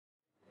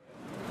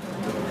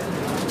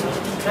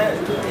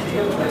Dr.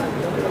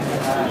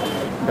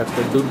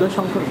 Durga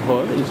Shankar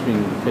Bhor is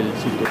being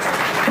felicitated.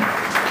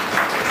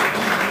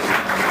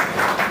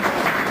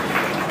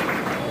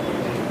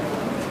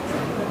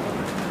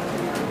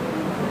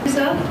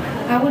 Sir,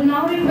 I would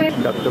now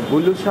request Dr.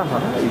 Bulu Saha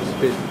is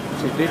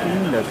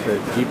felicitating Dr.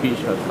 G.P.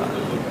 Sharma.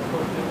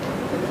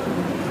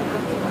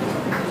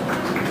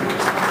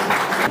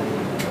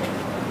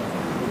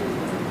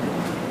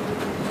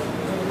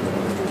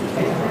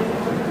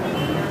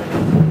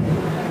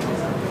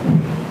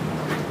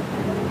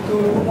 To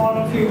all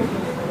of you,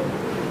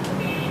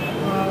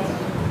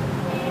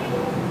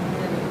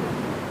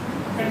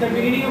 at the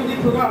beginning of the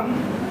program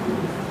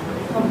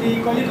of the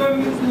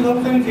Collegium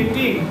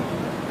 2015,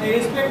 I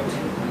respect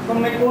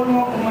from my core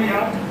of my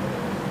heart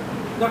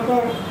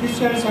Dr.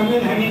 Christian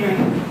Samuel Hanneman,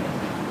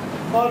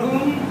 for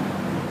whom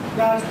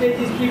the stage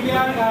is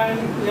prepared and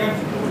we are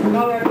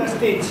now at the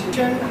stage. I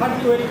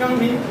have to welcome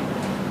him.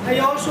 I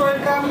also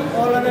welcome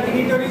all other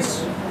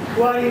dignitaries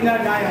who are in the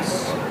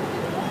dais.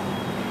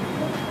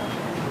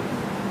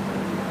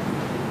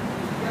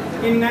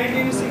 In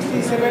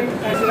 1967,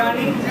 as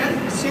running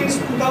since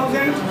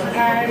 2000,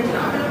 and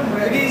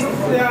it is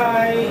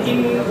in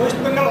West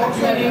Bengal,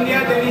 also in India,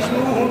 there is no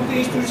home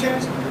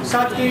institutions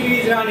such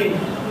is running.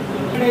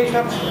 There is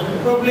a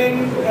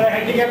problem,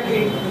 handicap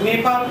in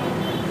Nepal.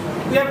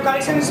 We have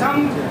collected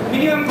some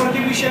minimum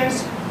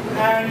contributions,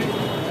 and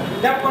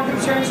that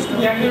contributions to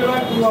be handed over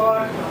to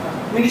our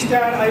Minister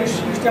Ayush,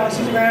 Mr.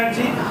 Ashish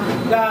Banerjee.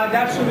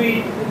 That should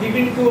be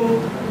given to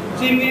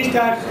Chief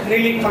Minister's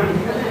Relief Fund.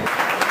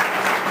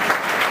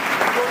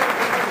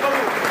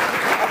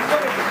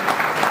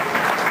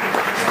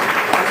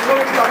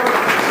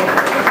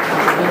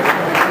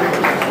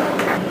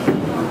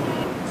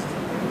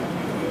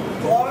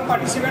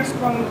 Participants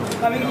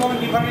coming from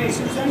different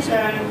institutions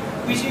and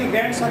wishing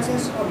grand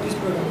success of this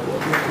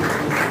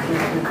program.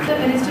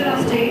 the Minister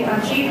of State,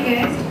 our Chief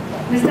Guest,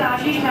 Mr.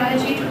 Ashish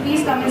Banerjee, to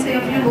please come and say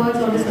a few words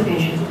on this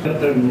occasion. Good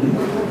afternoon,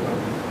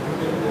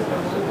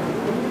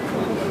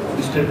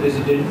 Mr.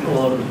 President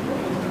or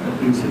the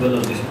Principal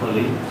of this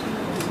college,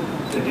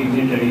 the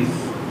dignitaries,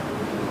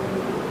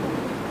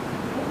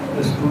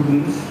 the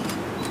students,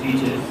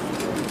 teachers,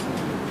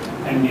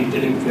 and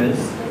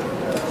intellectuals,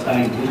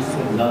 scientists,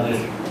 and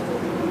others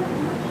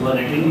who are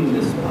attending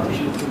this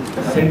function,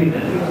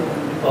 seminar,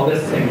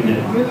 August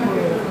seminar.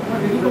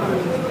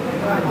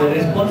 The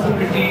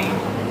responsibility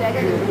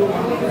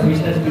which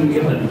has been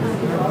given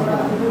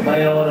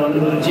by our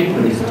Honorable Chief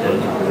Minister,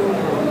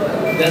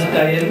 just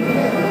I am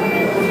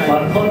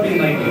performing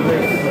my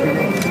duties.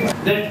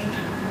 That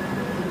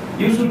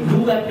you should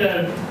look after,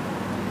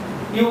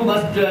 you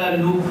must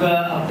look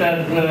after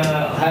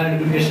higher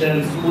education,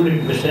 school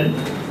education,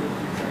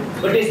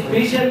 but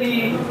especially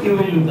you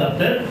will look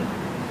after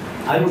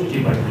Ayush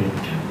department.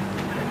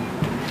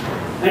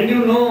 And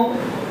you know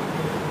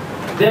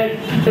that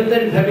health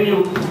and family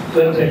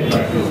welfare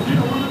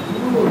department.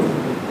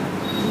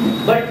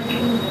 But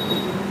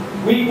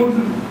we could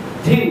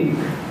think,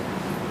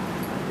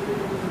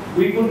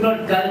 we could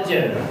not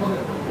culture,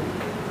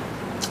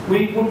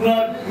 we could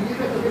not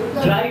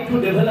try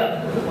to develop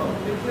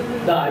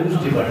the Ayush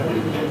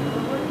department.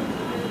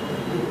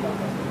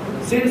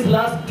 Since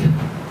last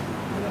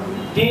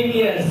 10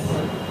 years,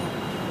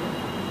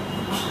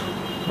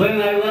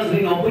 when I was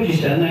in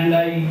opposition and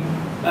I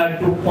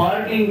took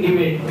part in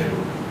debate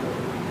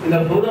in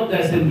the floor of the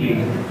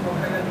assembly,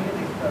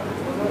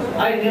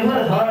 I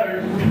never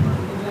heard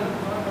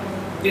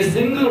a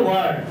single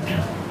word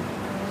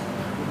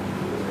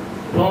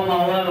from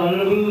our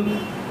Honorable,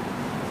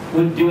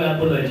 with due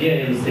apology I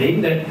am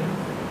saying that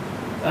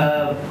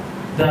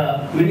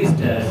the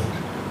ministers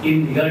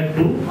in regard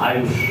to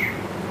Ayush.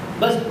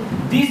 But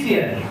this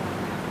year,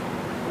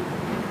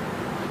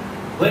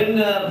 when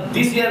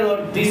this year or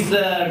this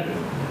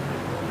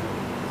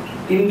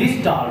in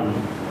this term,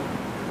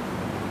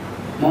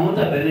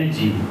 Mamata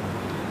Banerjee,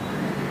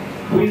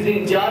 who is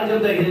in charge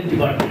of the health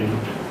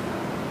department,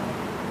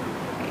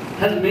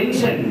 has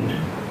mentioned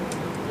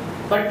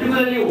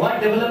particularly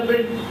what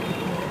development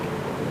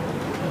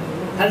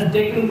has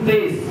taken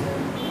place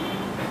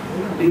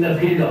in the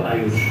field of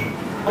Ayush.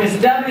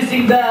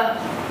 Establishing the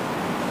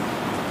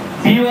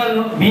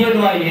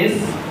BNYS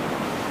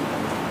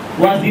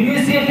was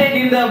initiated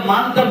in the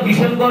month of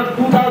December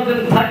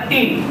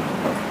 2013.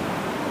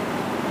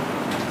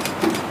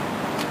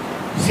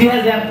 She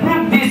has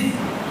approved this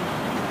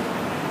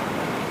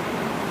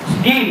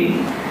scheme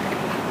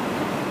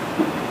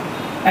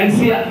and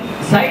she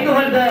signed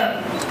over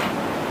the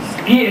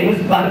scheme,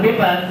 his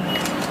paper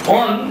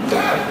on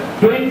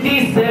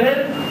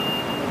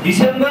 27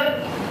 December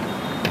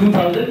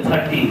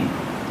 2013.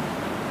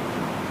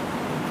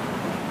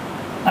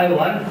 I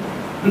want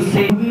to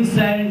say students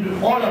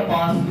and all of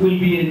us will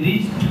be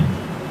enriched.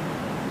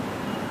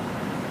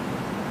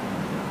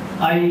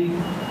 I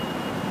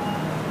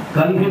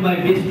convey my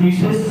best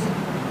wishes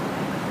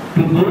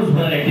to those who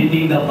are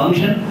attending the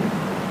function.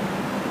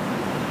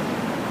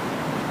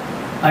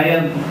 I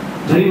am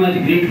very much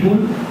grateful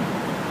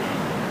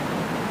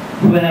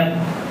to have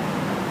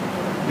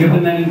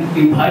given an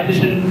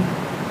invitation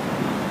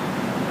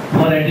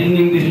for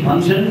attending this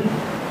function.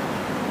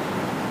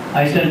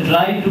 I shall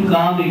try to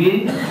come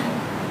again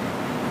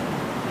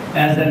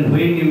as and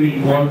when you will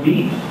call me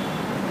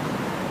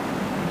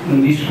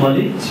in this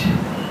college.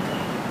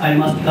 I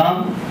must come,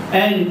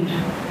 and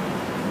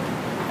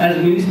as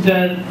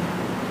Minister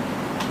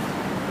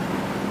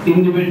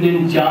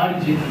independent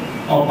charge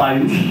of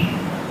Ayush,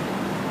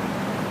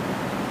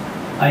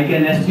 I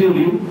can assure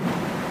you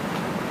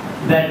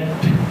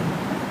that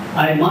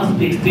I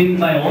must extend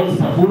my all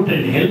support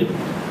and help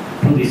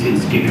to this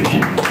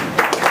institution.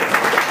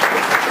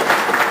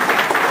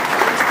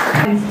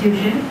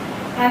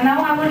 And now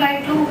I would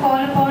like to call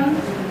upon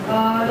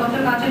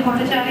Dr. Mahesh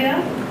Bhattacharyya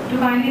to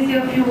kindly say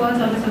a few words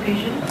on this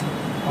occasion.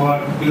 Our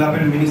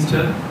beloved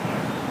minister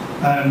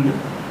and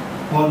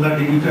all the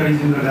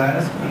dignitaries in the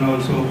dais, and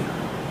also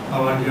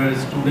our dear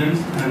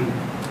students and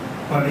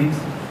colleagues.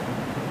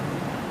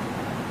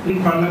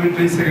 In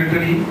Parliamentary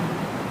Secretary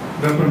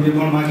Dr.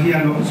 Nirmal Maghi,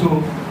 and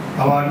also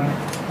our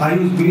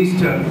Ayush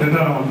Minister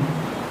later on.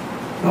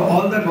 So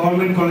all the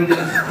government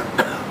colleges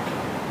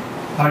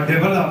are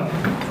developed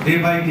day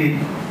by day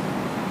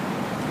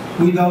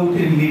without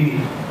any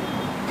limit.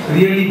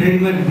 Really very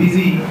much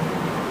busy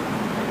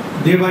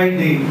day by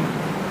day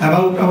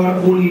about our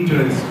own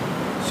interests.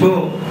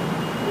 So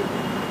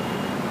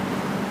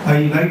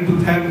I like to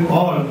thank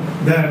all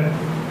that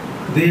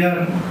they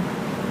are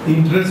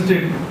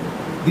interested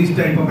this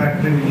type of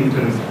academic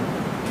interest.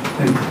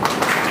 Thank you.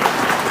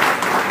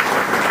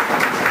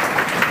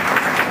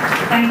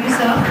 Thank you,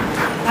 sir.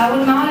 I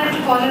would now like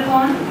to call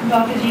upon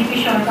Dr.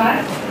 G.P.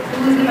 Sharkar,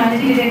 who is the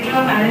Managing Director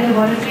of Adel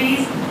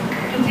Laboratories,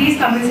 to please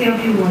come and say a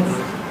few words.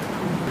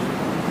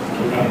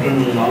 Good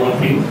afternoon, all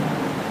of you.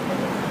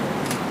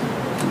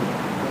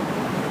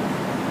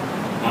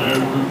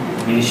 Honorable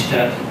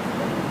Minister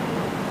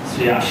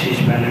Sri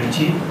Ashish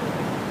Banerjee,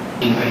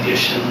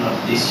 invitation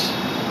of this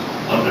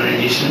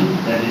organization,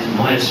 that is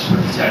Mahesh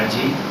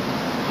Bhattacharyya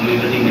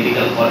Homoeopathic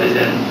Medical College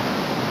and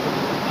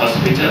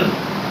Hospital.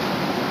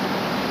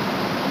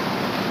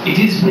 It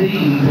is very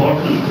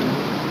important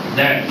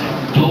that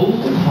though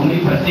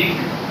homeopathic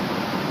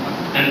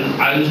and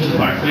Ayush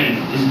department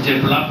is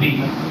developing,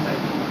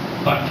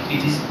 but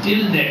it is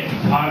still that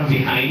far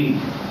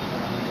behind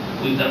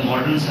with the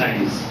modern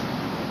science.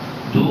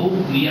 Though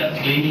we are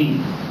claiming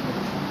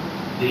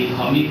the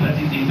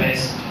homeopathy the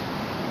best,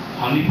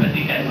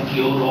 homeopathy can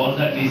cure all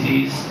the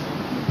disease,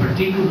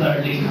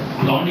 particularly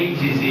chronic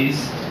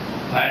disease,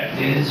 where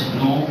there is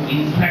no,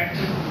 in fact,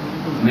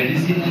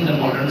 medicine in the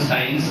modern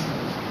science.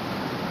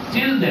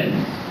 Till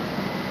then,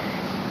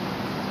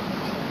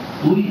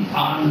 we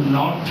are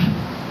not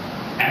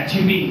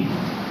achieving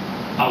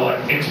our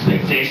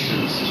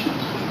expectations,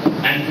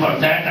 and for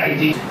that I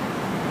think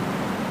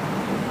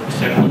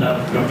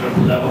Dr.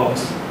 Buddha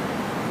Box,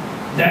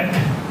 that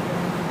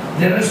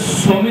there are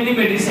so many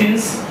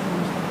medicines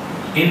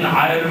in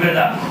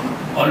Ayurveda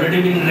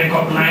already been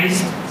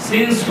recognized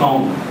since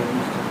long,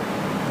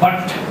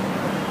 but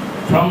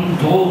from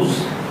those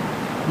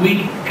we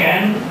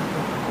can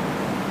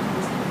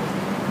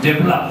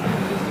develop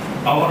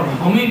our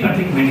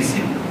homeopathic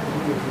medicine.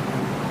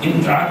 In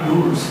drug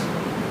rules,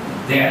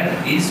 there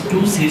is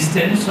two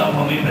systems of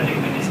homeopathic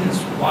medicines.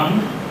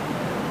 One,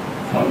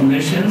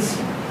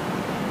 formulations,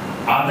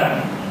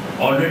 other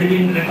already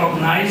been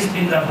recognized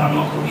in the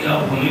pharmacopoeia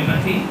of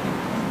homeopathy,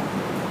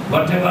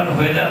 whatever,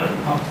 whether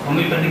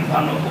homeopathic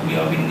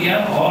pharmacopoeia of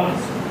India or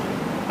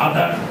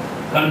other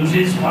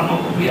countries'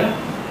 pharmacopoeia.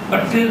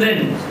 But till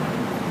then,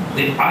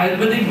 the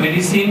Ayurvedic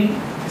medicine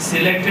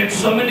selected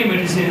so many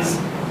medicines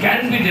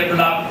can be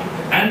developed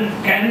and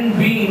can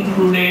be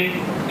included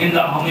in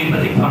the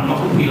homeopathic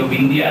pharmacopoeia of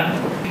India.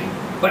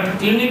 But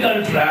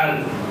clinical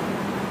trial,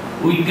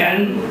 we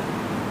can,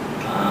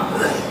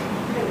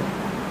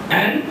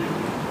 and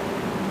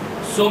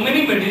so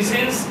many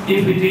medicines,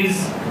 if it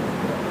is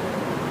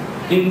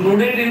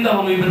included in the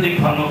homeopathic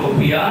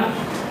pharmacopoeia,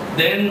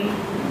 then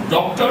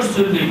doctors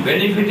will be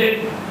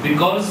benefited,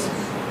 because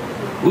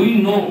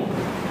we know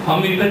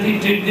homeopathy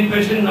treats the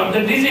patient, not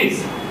the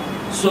disease.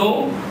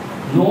 So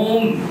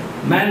no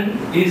man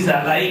is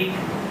alike.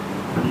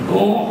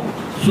 No.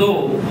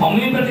 So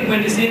homeopathic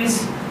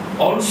medicines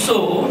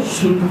also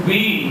should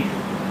be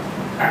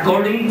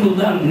according to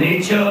the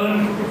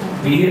nature,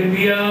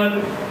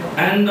 behavior,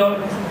 and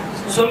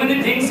so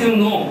many things. You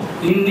know,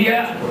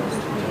 India,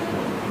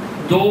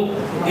 though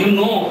you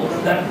know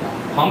that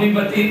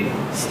homeopathy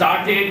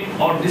started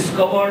or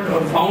discovered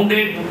or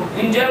founded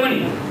in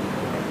Germany,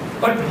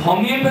 but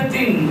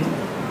homeopathy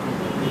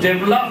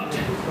developed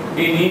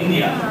in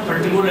India,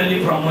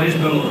 particularly from West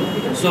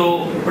Bengal.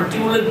 So,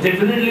 particularly,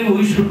 definitely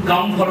we should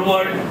come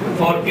forward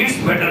for its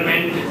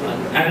betterment.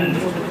 And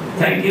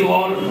thank you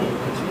all.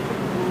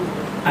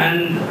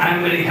 And I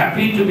am very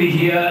happy to be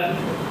here.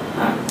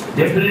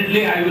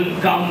 Definitely, I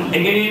will come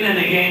again and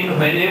again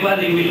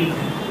whenever you will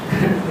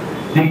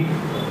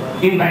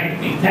invite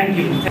me. Thank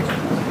you.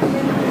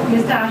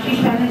 Mr.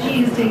 Ashish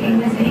Banerjee is taking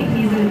the seat.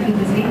 He is a little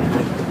busy.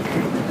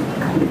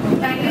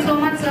 Thank you so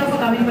much, sir, for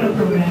coming for a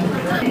program.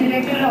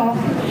 Director of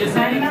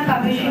Anima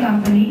Publishing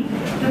Company,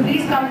 to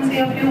please come and say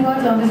a few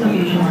words on this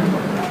occasion.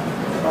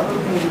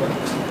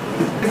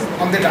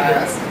 On the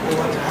dais,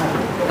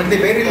 and the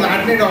very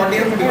learned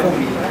audience before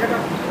me.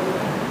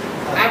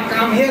 I've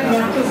come here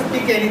not to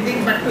speak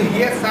anything but to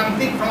hear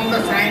something from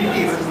the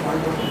scientists.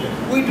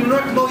 We do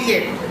not know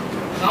yet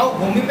how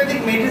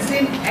homeopathic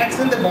medicine acts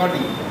in the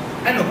body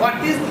and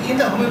what is in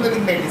the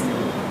homeopathic medicine.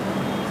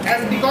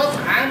 As because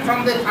I am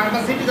from the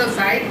pharmaceutical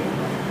side,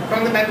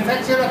 from the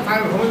manufacturer of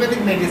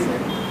homeopathic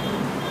medicine,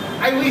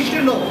 I wish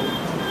to know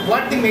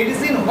what the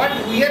medicine, what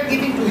we are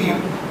giving to you,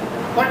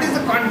 what is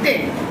the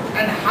content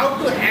and how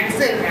to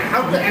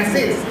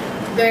assess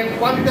the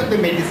quality of the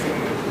medicine.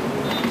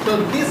 So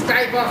this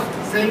type of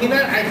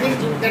seminar, I think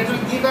that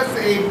will give us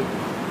a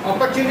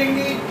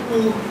opportunity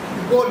to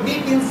go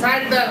deep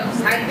inside the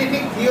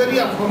scientific theory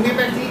of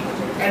homeopathy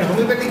and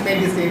homeopathic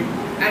medicine,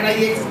 and I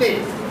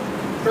expect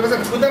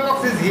Professor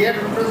Khudabox is here,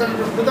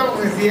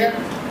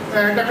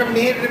 Dr.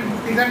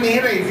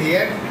 Mehra is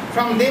here.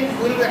 From them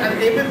we will be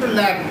able to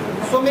learn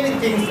so many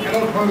things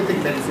about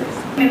homeopathic medicines.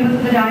 Members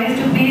of the dais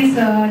to please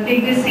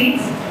take their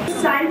seats.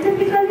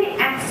 Scientifically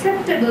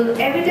acceptable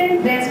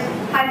evidence-based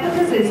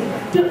hypothesis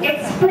to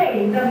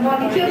explain the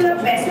molecular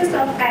basis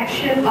of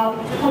action of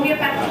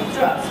homeopathic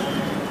drugs,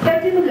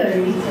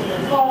 particularly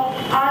for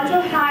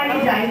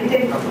ultra-high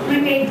diluted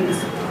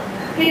remedies.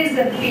 He is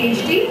a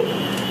PhD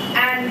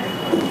and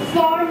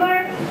former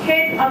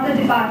head of the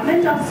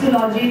Department of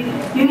Zoology,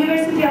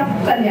 University of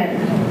Kalyani.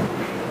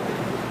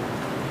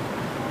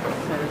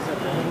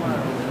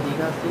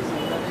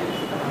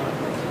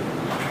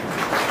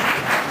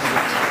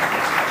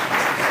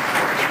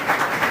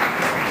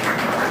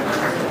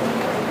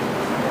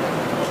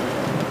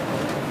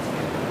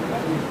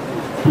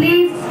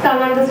 Please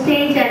come on the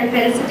stage and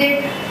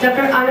felicitate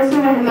Dr.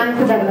 Anasu Rahman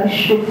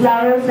Khudabash with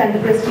flowers and the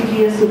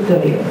prestigious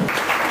Victoria.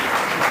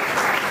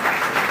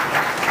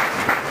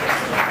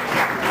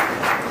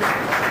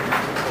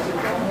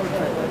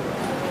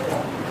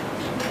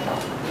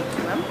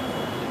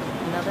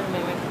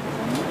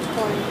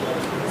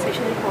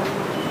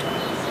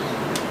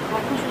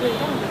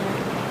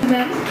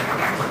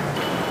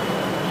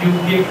 You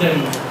give them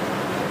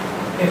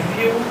a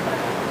few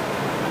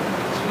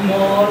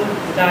small,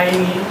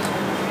 tiny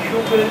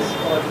sugars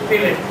or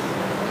pellets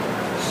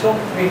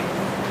soaked with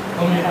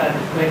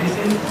homeopathic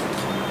medicine,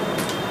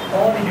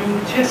 or you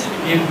just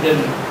give them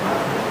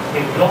a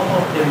drop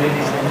of the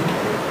medicine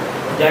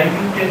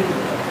diluted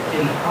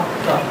in half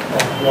cup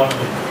of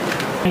water.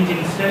 In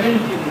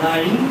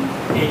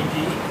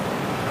 1979-80,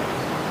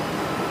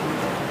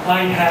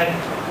 I had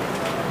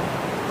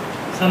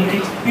some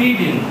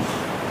experience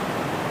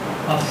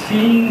of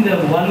seeing the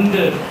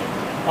wonder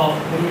of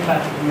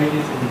homeopathic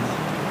medicines.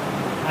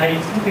 I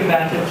took a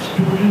batch of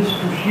students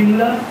to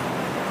Shimla,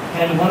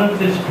 and one of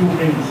the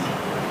students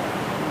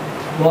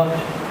got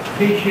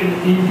facial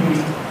injury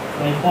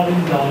by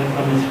falling down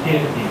from a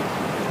staircase.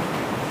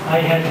 I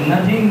had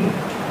nothing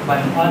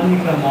but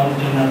arnica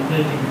mountain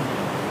athletic,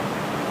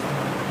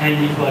 and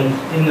it was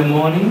in the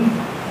morning,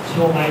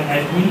 so I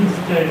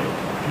administered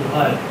to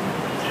her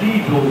 3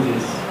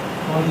 doses,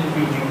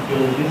 consecutive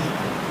doses,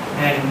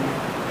 and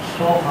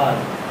saw her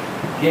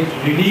get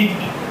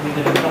relieved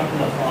within a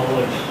couple of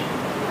hours.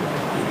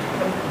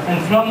 And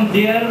from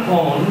there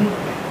on,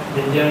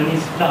 the journey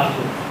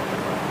started.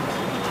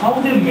 How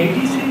the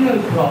medicinal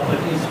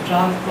properties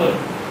transferred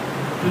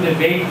to the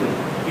vehicle,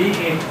 be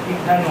it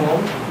ethanol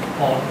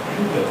or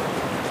sugar.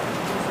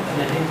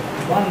 That is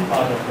one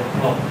part of the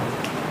problem.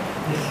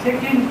 The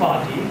second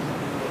part is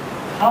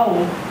how,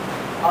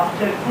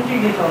 after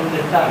putting it on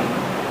the tongue,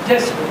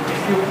 just a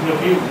few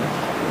globules,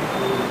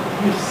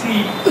 you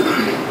see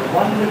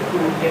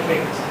wonderful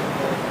effects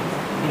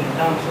in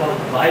terms of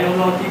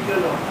biological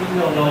or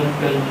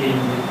physiological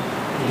changes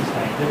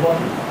inside the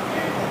body.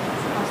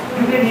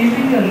 You can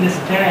easily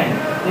understand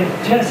that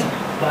just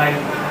by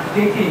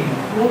taking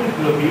 4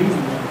 globules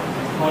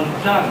on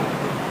tongue,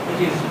 it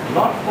is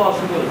not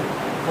possible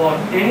for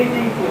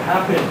anything to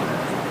happen.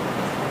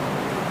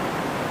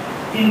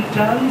 In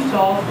terms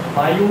of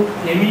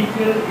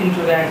biochemical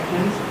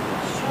interactions,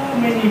 so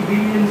many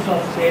billions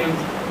of cells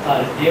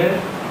are there.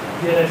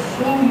 There are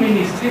so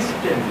many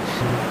systems.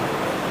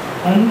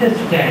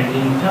 Understand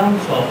in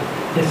terms of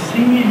the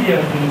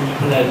similar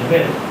principle as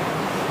well.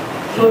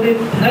 So the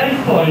third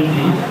point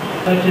is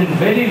certain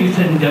very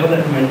recent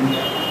developments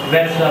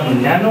where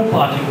some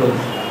nanoparticles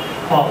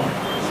of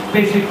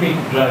specific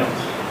drugs,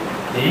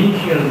 the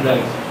initial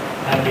drugs,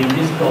 have been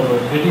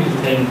discovered very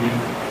recently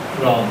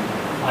from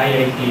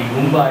IIT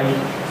Mumbai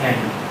and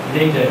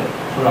later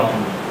from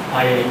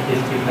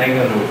IIT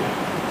Bangalore.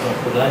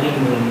 Dr.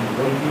 Rajendran is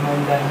working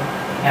on that,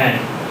 and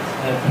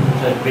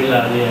Professor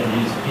Bellare and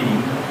his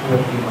team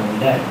working on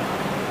that.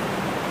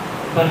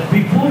 But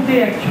before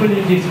they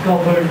actually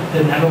discovered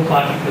the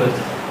nanoparticles,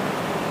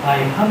 I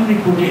humbly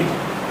put it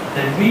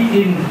that we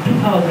in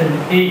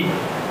 2008,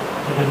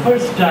 for the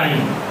first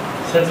time,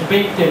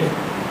 suspected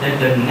that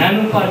the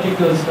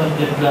nanoparticles of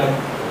the drug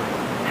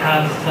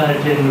have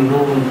certain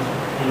roles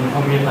in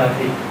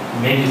homeopathic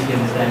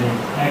medicines and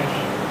its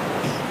action.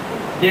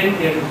 then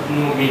there is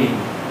no meaning.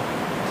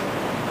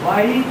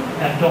 Why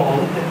at all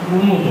the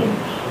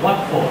chromosomes? What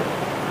for?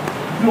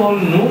 You all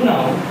know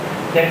now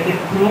that the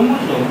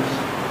chromosomes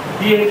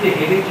bear the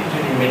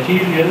hereditary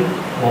material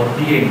or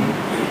DNA.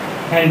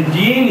 And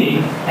DNA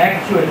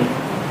actually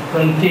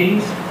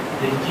contains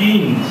the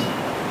genes,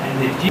 and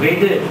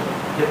whether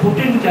the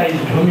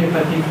potentized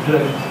homeopathic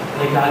drugs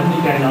like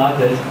arnica and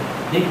others,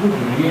 they could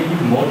really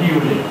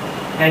modulate.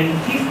 And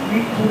if we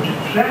could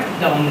track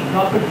down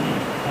properly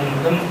and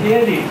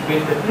compare it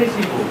with the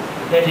placebo,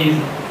 that is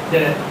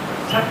the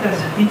succus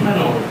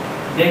ethanol,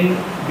 then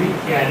we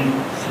can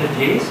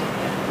suggest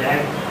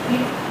that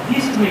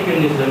this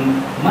mechanism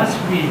must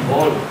be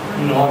evolved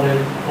in order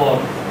for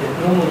the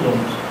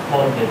chromosomes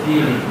or the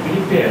DNA to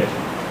be repaired.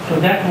 So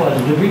that was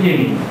the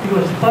beginning.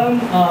 Because sperm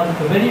are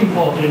very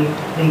important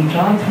in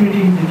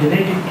transmitting the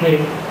genetic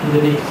trait to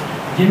the next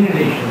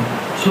generation.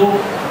 So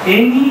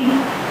any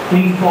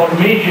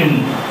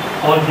information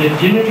or the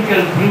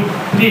genetical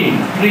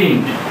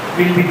blueprint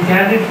will be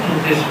carried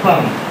through the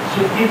sperm. So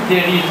if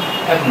there is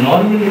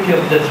abnormality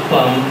of the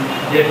sperm,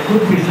 there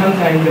could be some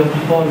kind of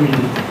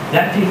deformity.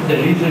 That is the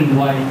reason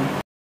why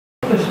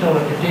we focused our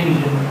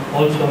attention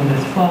also on the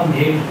sperm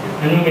head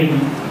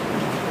anomaly.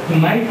 The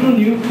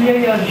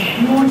micronuclei are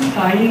sure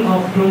sign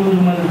of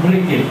chromosomal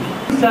breakage.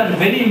 These are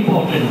very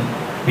important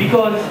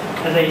because,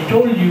 as I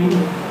told you,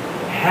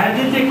 had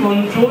the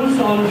controls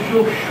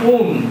also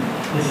shown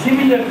the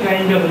similar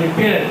kind of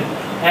repair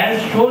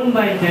as shown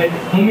by the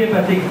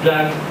homeopathic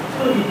drug,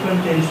 so it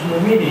contains no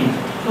meaning.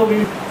 So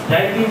we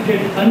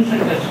diluted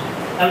unsuccessful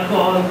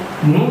alcohol,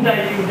 no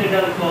diluted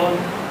alcohol,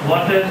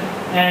 water,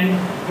 and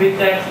with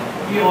that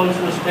we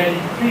also studied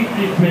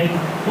pre-treatment,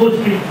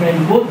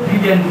 post-treatment, both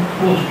pre and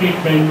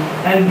post-treatment,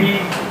 and we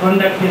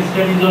conducted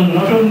studies on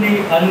not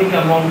only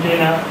Arnica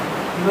montana,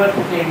 pure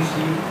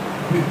potency,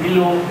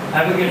 below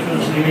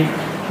Avogadro's limit,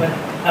 but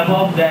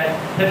above that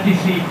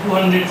 30C,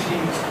 200C,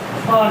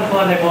 far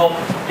above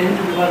 10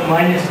 to the power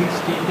minus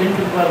 60, 10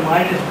 to the power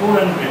minus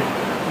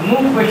 400. No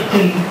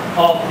question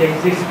of the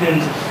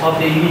existence of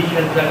the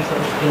initial drug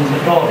substance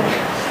at all.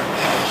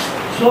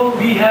 So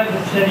we have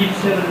studied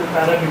several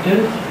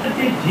parameters, but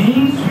the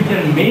genes which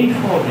are made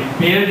for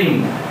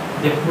repairing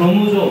the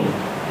chromosome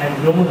and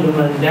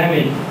chromosomal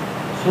damage.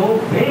 So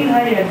when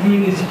I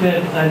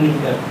administer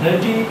Arnica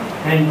 30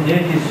 and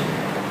there is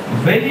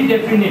very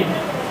definite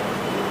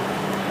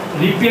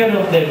repair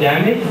of the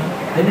damage,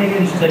 then I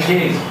can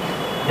suggest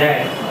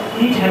that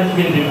it has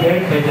been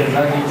repaired by the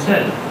drug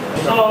itself.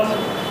 So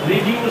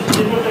reduce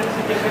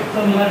genotoxic effect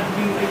of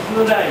mercury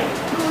chloride,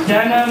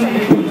 stannum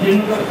reduce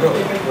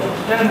genotoxic effect of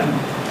stannum,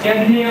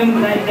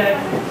 cadmium like that.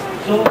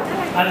 So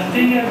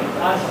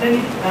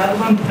arsenic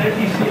carbon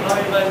 30C,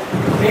 however,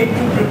 made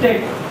to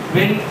protect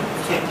when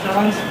a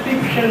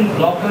transcription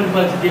blocker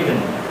was given.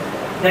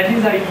 That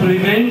is, I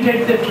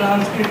prevented the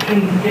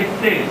transcription to take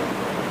place.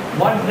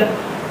 What that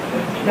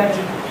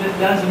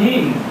does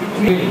mean?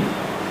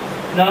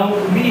 Now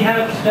we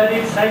have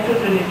studied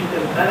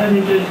cytogenetical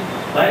parameters,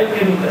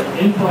 biochemical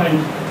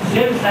endpoints,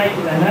 cell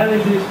cycle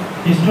analysis,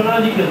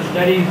 histological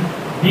studies,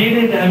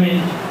 DNA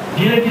damage,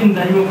 gelatin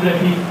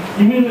zymography,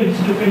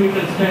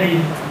 immunohistochemical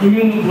studies,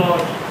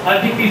 immunoblots,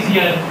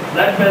 RT-PCR,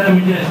 blood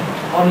parameters,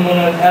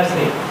 hormonal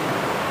assay.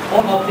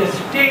 All of the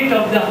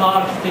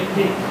state-of-the-art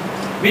technique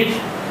which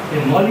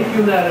a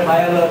molecular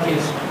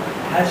biologist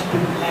has to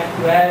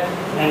acquire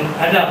and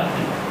adapt.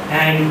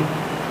 And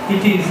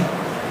it is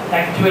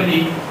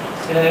actually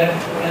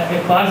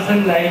a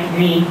person like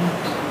me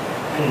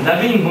and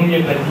loving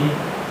homeopathy,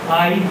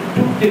 I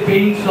took the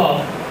pains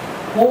of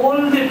all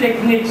the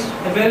techniques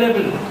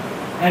available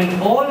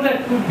and all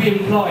that could be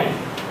employed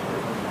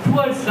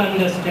towards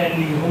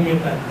understanding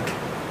homeopathy.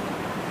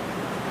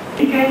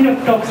 Any kind of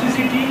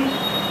toxicity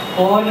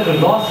or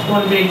loss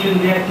formation,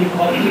 reactive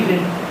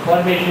oxygen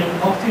formation,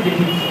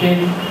 oxidative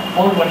state,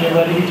 or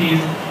whatever it is,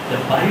 the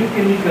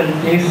biochemical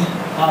tests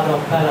are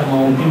of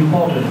paramount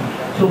importance.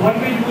 So what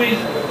we do is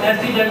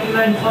acid,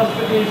 alkaline,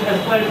 phosphatase,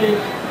 aspartate,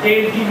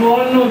 taste. You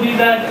all know these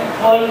are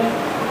all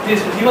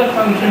this liver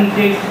function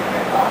tests.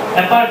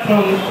 Apart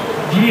from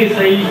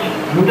GSI,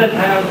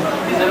 glutathione,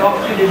 these are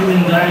oxidative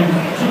enzymes,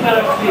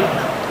 superoxide,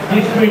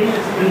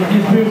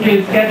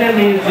 dismutase,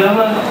 catalase,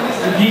 gamma,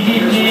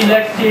 GGT,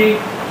 lactate,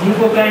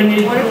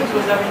 glucokinase.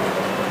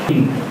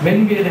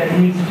 When we are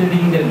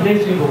administering the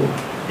placebo,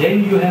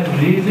 then you have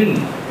reason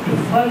to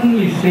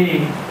firmly say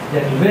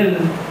that, well,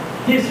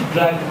 this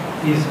drug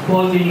is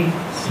causing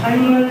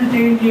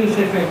simultaneous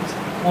effects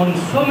on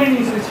so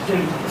many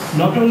systems,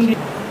 not only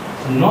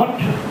not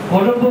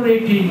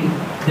corroborating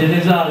the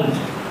results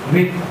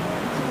with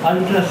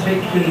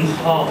ultrasections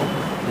of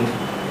the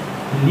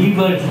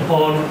livers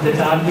or the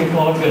target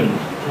organs.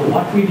 So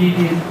what we did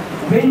is,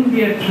 when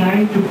we are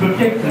trying to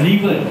protect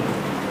liver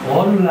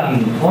or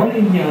lung or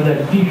any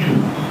other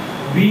tissue,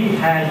 we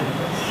had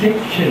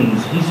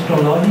sections,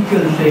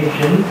 histological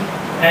sections,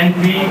 and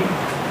we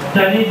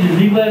studied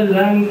liver,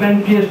 lung,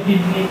 pancreas,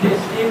 kidney,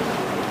 testes,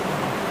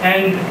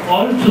 and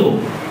also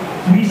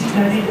we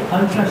studied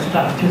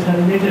ultrastructures.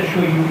 I'll later show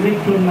you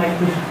electron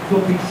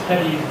microscopic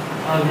studies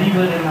our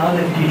liver and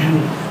other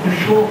tissues to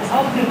show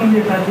how the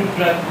homeopathic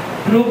drug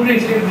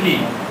progressively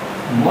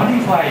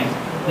modifies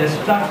the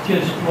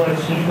structures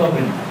towards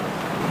recovery.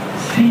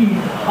 See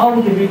how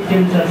the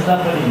victims are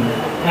suffering.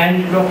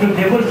 And Dr.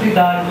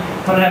 Devarsidar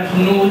perhaps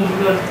knows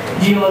because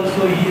he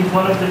is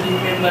one of the team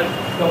members.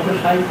 Dr.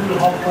 Saiful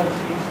Hoffman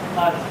is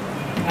us,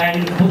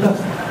 and both of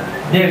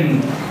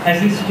them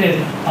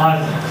assisted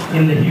us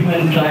in the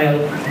human trial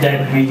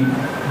that we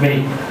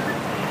made.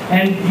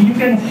 And you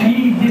can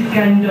see this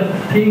kind of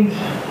things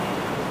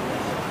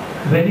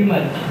very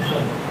much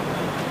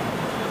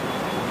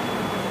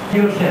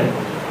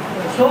yourself.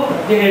 So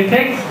the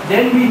effects,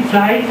 then we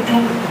tried to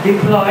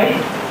deploy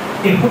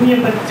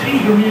three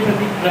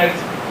homeopathic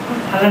drugs to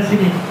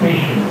thalassemic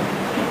patients.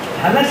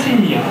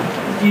 Thalassemia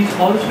is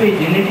also a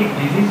genetic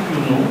disease, you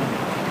know.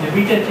 The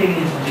beta chain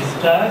is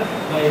disturbed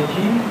by a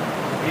gene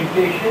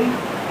mutation,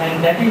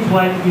 and that is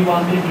why we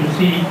wanted to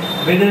see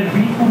whether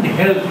we could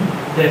help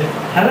the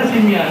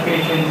thalassemia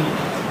patients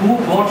who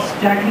got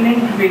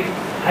stagnant with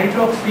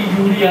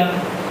hydroxyurea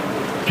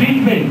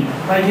treatment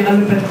by the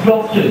allopathic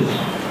doctors.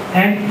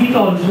 And it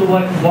also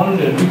worked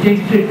wonders. We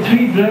tested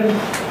 3 drugs,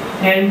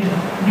 and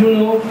you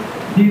know,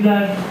 these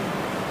are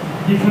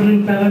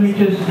different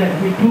parameters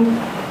that we took,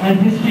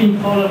 and this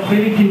thing called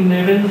ferritin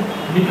level,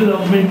 little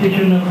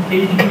augmentation of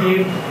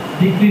HbA,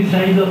 decreased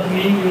size of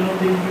vein, you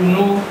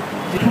know.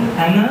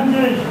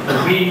 Another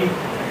way,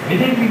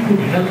 whether we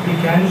could help the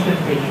cancer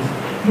patients.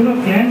 You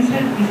know,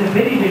 cancer is a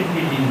very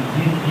deadly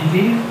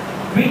disease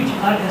which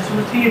are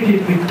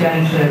associated with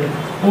cancer,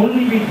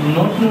 only we do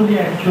not know the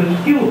actual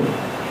cure.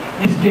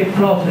 Step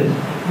process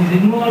is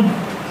involved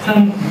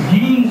some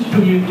genes to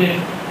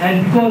mutate,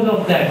 and because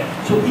of that,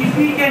 so if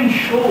we can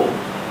show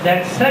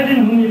that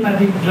certain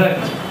homeopathic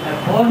drugs have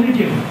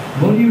positive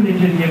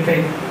modulatory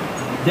effect,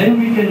 then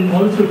we can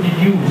also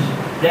deduce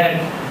that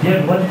they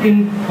are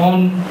working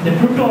on the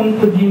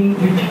proto-oncogene,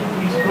 which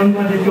is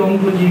converted to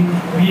oncogene.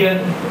 We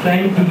are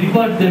trying to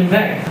revert them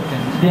back.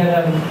 There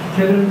are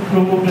several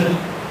promoters.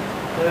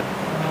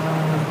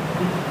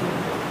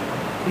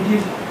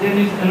 There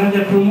is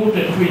another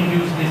promoter to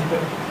induce this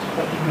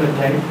particular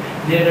type.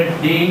 There are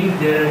DANE,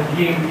 there are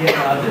DMB and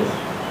others.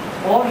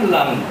 Or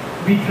lung,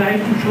 we try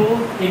to show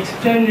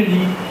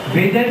externally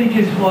whether it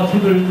is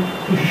possible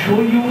to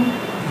show you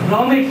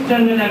from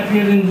external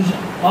appearance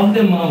of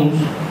the mouse,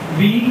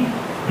 we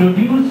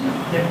produce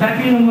a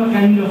papilloma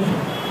kind of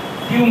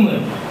tumor,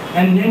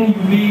 and then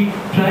we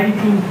try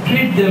to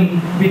treat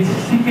them with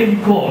sickle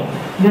cord.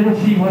 Let us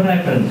see what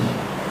happens.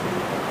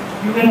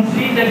 You can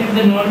see that in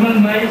the normal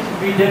mice,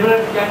 we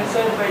develop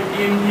cancer by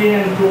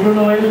DMDA and proton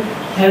oil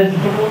as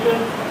promoter,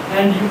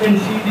 and you can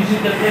see this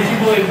is the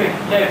placebo effect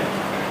left,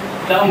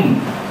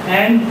 down,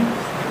 and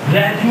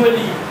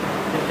gradually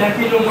the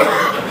papillomas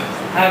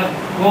have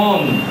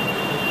gone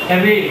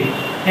away,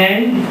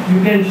 and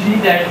you can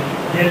see that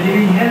they are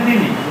living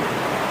healthily.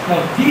 Now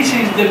this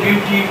is the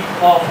beauty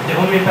of the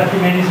homeopathy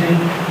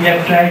medicine. We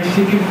have tried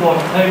sickle cord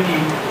 30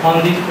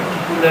 on this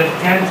particular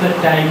cancer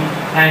type,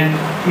 and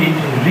it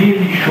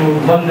really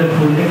showed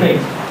wonderful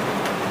effects.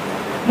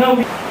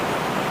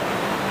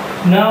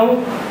 Now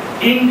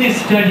in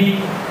this study,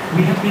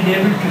 we have been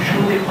able to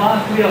show the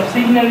pathway of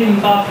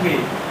signaling pathway.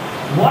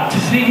 What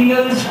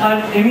signals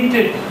are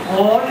emitted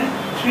or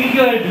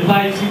triggered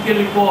by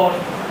sickle cord,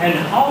 and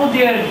how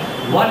they are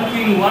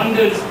working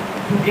wonders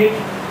to get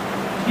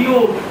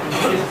cured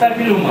this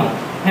papilloma.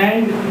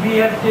 And we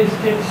have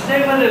tested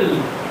several,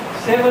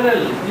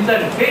 these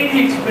are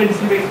very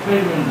expensive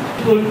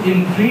experiments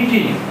in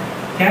treating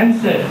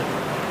cancer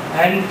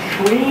and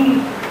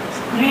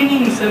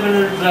screening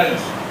several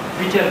drugs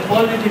which are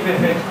positive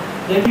effects,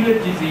 regular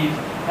disease,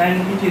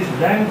 and it is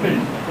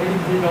rampant, very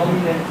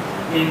predominant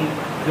in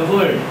the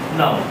world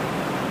now.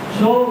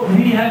 So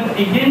we have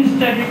again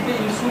studied the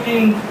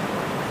insulin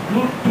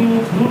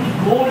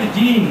GLUT4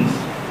 genes.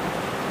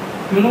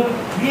 You know,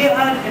 we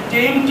are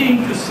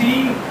attempting to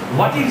see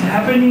what is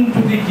happening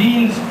to the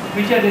genes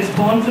which are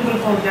responsible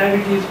for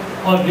diabetes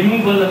or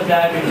removal of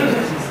diabetes.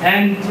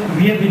 And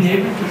we have been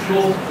able to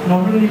show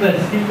not only by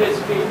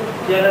Silvestri,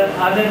 there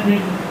are other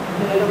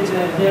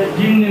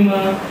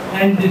Gymnema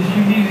and the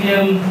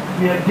Silesium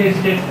we have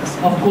tested.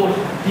 Of course,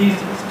 these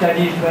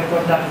studies were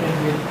conducted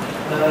with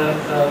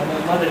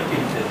mother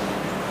teachers.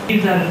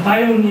 These are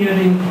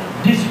pioneering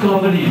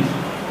discoveries,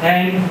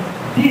 and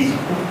this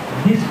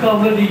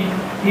discovery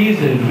is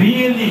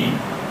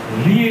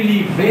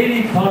really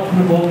very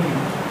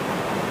thought-provoking.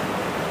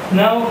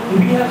 Now,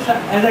 we have,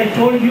 as I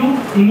told you,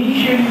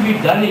 initially we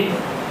done it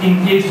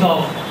in case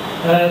of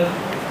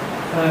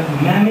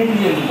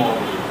mammalian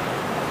model,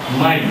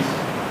 mice.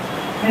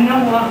 And now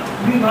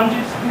we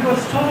wanted,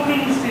 because so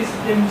many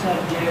systems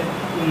are there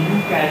in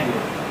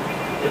eukaryote.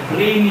 The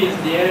brain is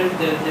there,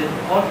 the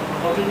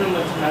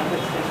autonomous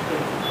nervous system,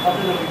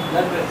 autonomic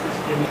nervous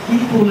system,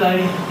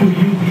 equalized to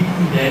UV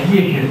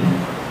radiation.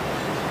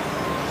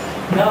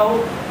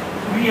 Now,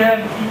 we have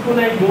E.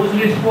 coli dose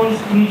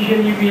response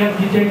initially we have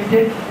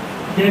detected,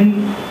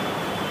 then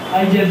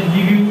I just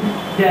give you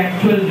the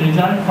actual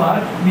result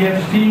part. We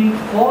have seen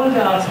all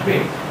the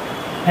aspects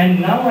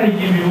And now I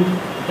give you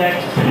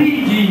that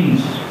 3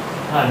 genes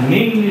are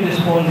mainly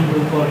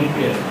responsible for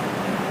repair.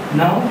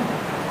 Now,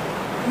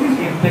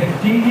 if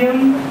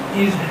bacterium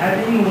is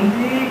having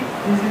only,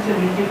 this is a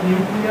naked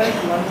nucleus,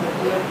 one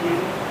circular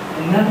gene,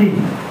 nothing.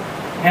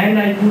 And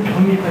I put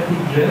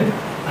homeopathic drug,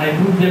 I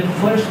put them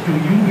first to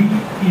UV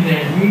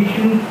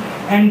irradiation,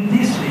 and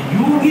this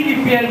UV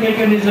repair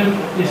mechanism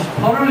is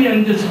thoroughly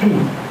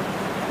understood.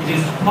 It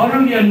is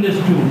thoroughly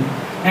understood.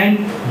 And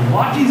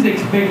what is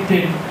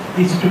expected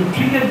is to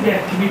trigger the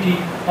activity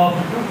of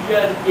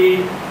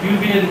UVL-A,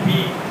 UVL-B,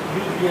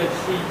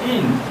 UVL-C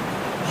genes.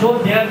 So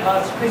there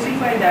are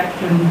specified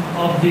actions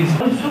of this.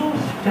 Also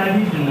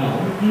studied now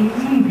in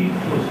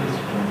vitro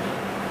systems.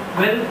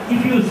 Well,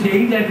 if you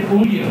say that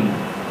onion,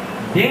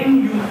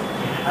 then you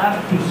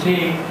have to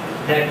say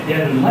that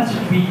there must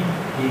be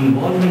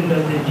involvement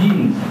of the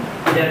genes.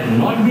 They are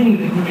not being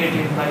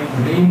regulated by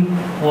brain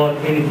or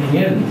anything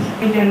else.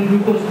 And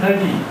glucose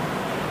 30.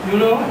 You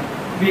know,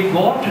 we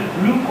got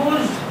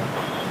glucose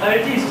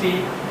 30C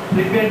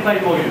prepared by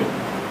oil.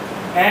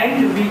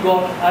 And we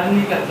got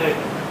arnica 30.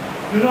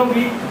 You know,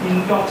 we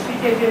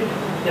intoxicated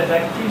the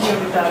bacteria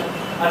with our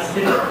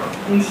arsenic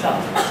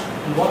inside.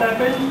 And what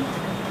happened?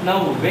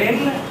 Now, when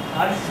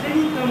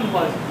arsenicum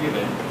was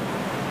given,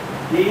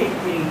 they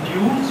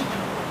induced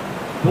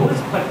those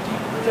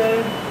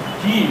particular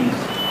genes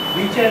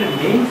which are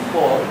meant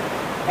for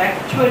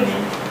actually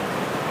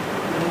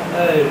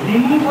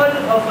removal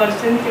of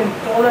arsenic and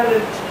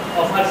tolerance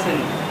of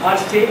arsenic, or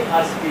say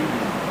arsenic.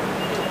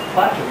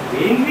 But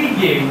when we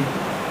gave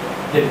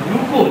the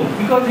glucose,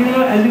 because you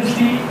know, as you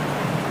see,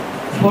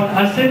 for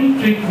arsenic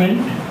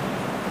treatment,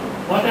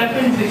 what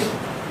happens is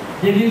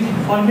there is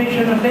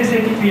formation of less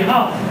ATP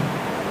half.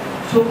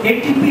 So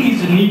ATP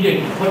is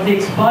needed for the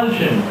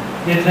expulsion.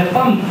 There is a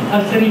pump,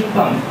 arsenic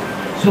pump.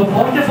 So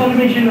for the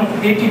formation of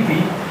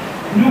ATP,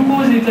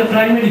 glucose is the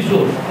primary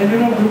source. As you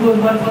know, glucose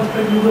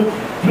 1-phosphate, glucose,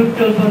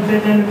 fructose,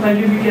 phosphate, and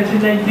pyruvic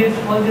acid like this,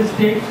 all the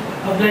states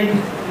of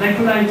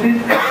glycolysis.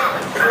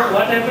 So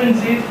what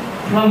happens is,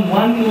 from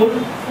 1 mole,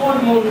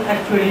 4 mole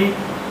actually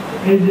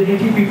is the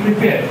ATP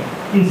prepared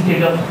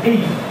instead of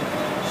 8.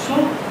 So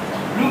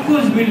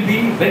glucose will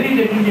be very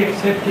readily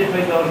accepted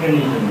by the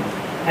organism.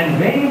 And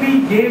when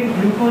we gave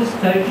glucose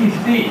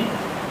 30C,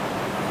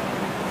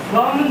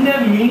 from the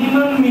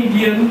minimum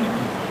medium,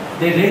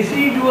 the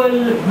residual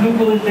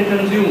glucose they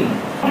consume.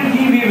 To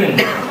give even,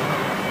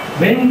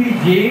 when we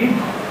gave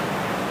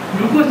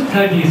glucose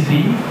 30C,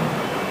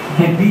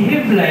 they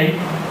behave like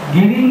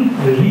giving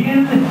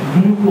real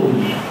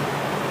glucose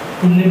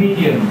in the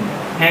medium,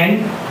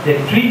 and they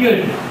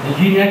triggered the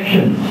gene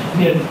actions.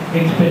 Their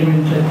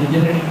experiments at the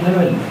genetic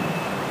level.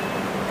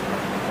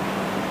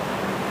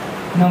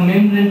 Now,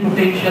 membrane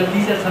potential,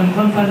 these are some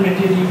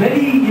confirmatory,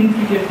 very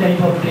intricate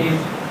type of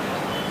tests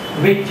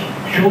which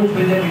shows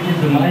whether it is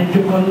the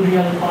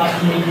mitochondrial part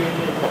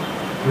mediated,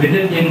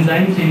 whether the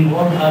enzymes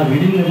involved are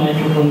within the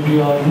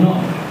mitochondria or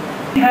not.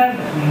 We have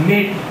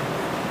made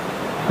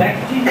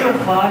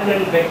bacteriophage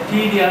and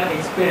bacteria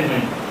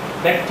experiment.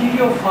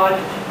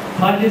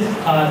 Bacteriophages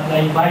are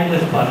like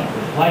virus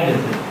particles,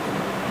 viruses.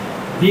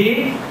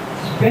 They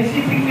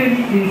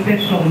specifically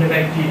infect from the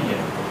bacteria,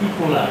 E.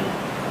 coli.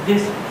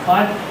 This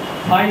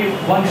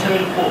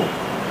 5174.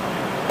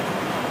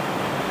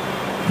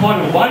 For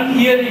 1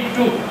 year it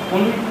took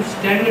only to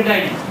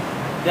standardize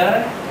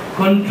the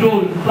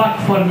control plaque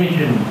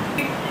formation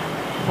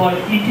for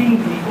eating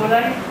E.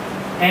 coli,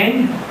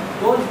 and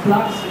those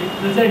plaques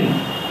represent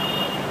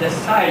the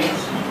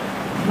sites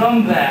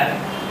from where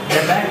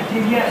the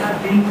bacteria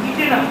have been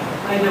eaten up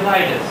by the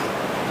virus.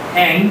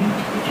 And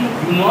if you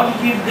do not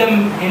give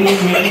them any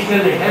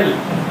medical help,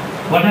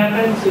 what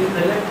happens is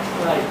the left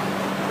side,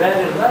 where a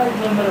large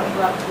number of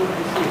plaques would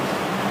be seen.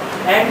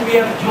 And we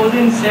have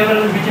chosen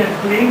several which are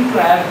claimed to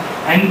have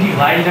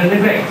antiviral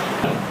effects.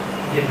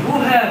 They do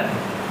have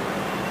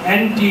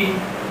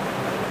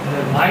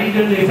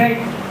antiviral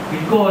effect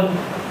because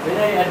when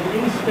I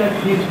administer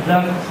these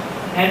drugs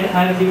and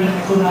I have given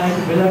aconite,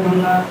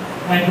 belladonna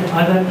and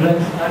other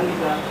drugs,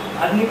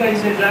 arnica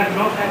is a drug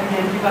not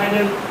having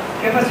antiviral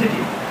capacity.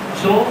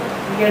 So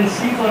you can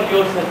see for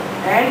yourself.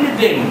 And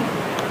then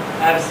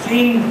I have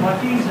seen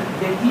what is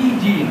the E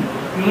gene.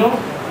 You know,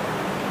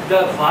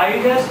 the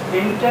virus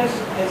enters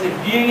as a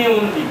DNA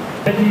only.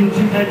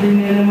 13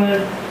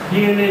 animal,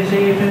 DNA,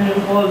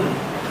 and all.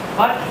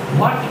 But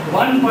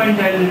one point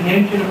I will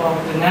mention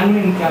about the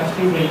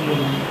nano-encapsulation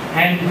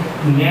and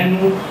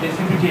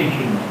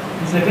nano-precipitation.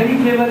 It's a very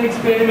clever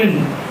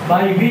experiment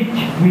by which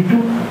we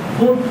took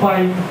 4 or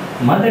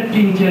 5 mother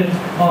tinctures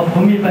of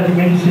homeopathic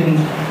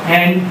medicines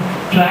and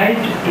tried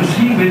to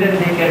see whether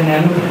they can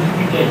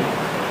nano-precipitate.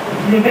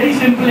 It's a very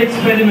simple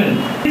experiment.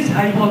 This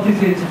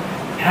hypothesis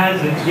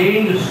has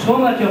gained so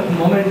much of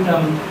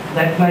momentum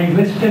that my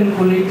Western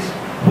colleagues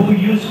who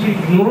used to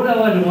ignore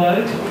our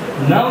work,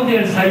 now they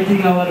are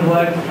citing our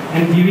work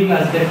and giving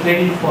us the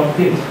credit for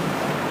this.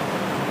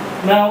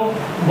 Now,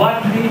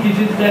 what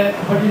is the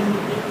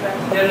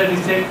there are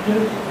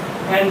receptors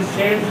and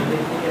cells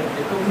that they have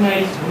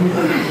recognized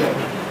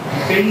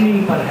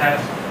depending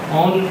perhaps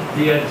on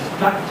their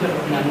structure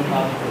of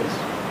nanoparticles.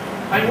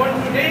 I want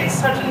to raise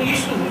certain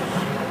issues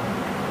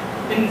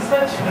in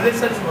such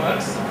research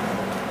works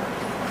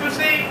to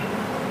say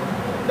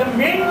the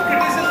main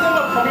criticism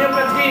of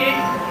homeopathy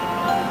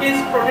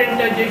is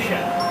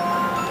potentization.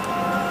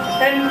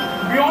 And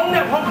beyond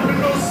above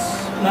Pluto's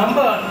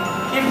number,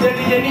 if there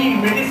is any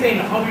medicine,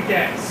 how it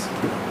acts.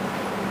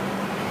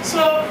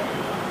 So,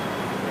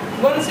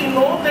 once you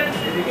know that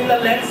in the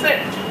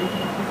Lancet,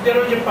 there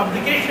was a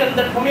publication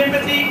that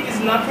homeopathy is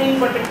nothing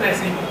but a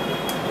placebo.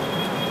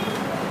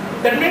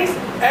 That means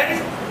as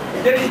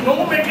there is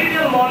no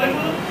material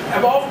molecule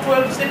above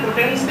 12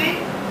 potency,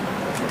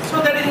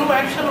 so there is no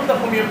action of the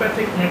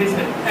homeopathic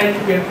medicine as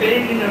we are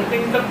trained in a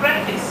clinical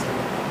practice.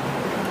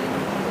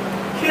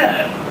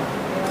 Here,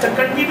 the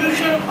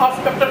contribution of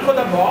Dr.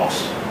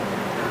 Khodabox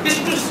is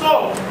to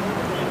show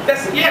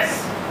that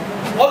yes,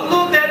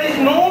 although there is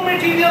no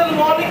material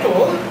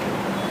molecule,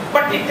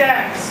 but it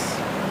acts.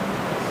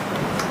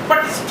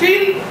 But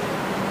still,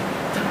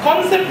 the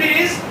concept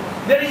is,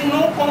 there is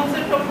no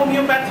concept of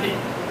homeopathy.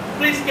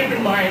 Please keep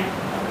in mind,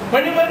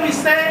 whenever we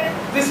say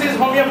this is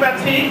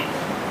homeopathy,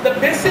 the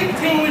basic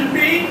thing will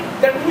be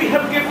that we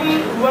have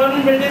given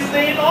one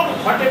medicine or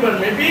whatever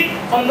may be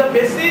on the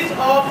basis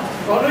of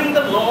following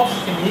the law of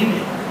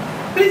simile.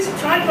 Please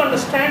try to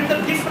understand the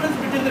difference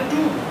between the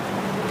two.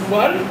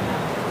 One,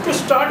 to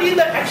study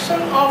the action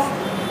of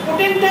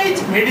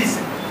potentized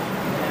medicine.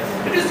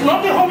 It is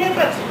not a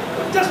homeopathy.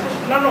 Just,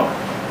 no.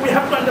 We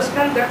have to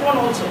understand that one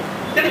also.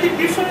 There is a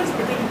difference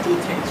between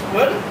two things.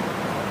 One,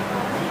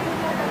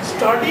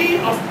 study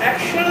of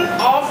action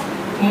of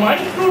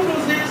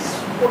microdoses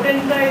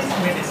potentized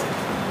medicine.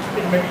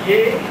 It may be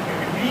A, it may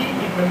be B,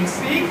 it may be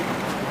C.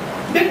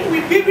 Then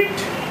we give it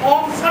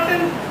on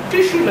certain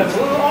tissue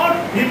level or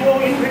vivo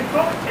in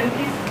vitro, and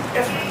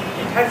if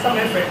it has some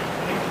effect.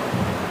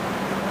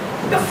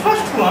 The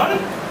first one,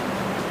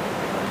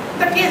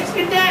 that yes,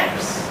 it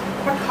acts,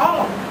 but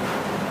how?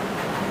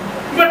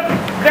 But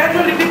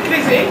gradually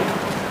decreasing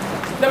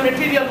the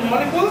material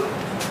molecule.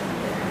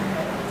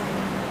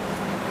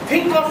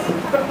 Think of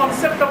the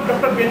concept of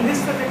Dr.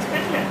 Bendis'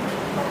 experiment.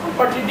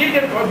 But he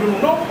did it, or you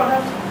know,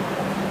 perhaps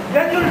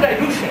gradual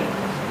dilution.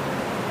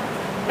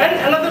 And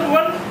another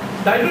one,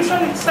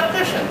 dilution is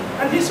succussion.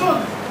 And he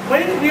saw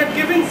when we are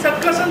giving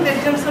succussion, there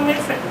is some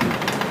effect.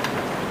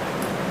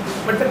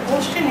 But the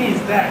question is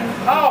that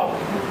how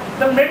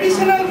the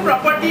medicinal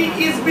property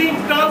is being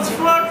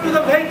transferred to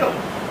the vehicle.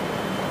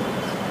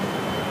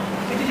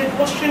 It is a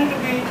question to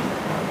be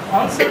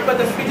answered by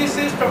the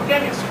physicist or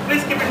chemist.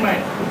 Please keep in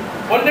mind,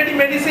 already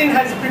medicine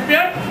has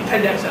prepared, it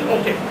has action,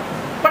 okay.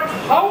 But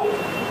how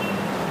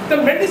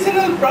the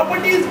medicinal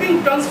property is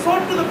being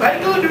transferred to the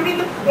vehicle during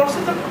the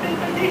process of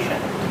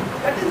potentization?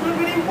 That is very,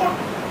 very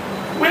important.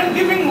 We are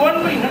giving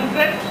 1 by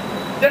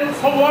 100, then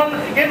from 1,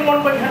 again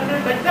 1 by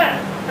 100, like that.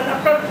 And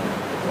after,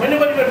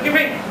 whenever you are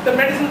giving the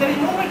medicine, there is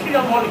no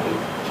material molecule.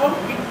 How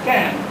it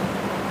can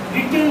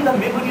retain the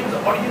memory of the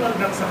original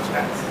drug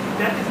substance?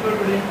 That is very,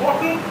 very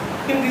important.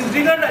 In this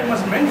regard, I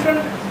must mention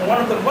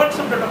one of the works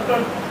of the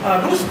Dr.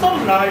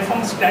 Rustam Rai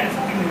from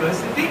Stanford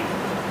University.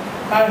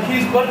 He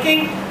is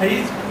working,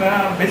 he is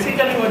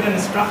basically was a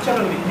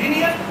structural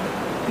engineer.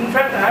 In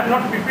fact, I am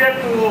not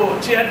prepared to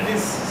chair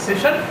this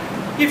session.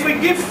 If we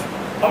give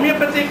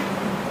homeopathic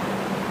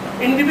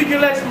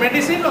individualized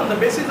medicine on the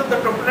basis of the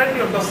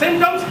propriety of the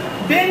symptoms,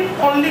 then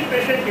only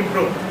patient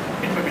improve.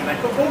 It may be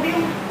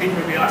lycopodium, it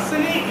may be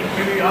arsenic, it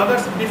may be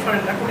others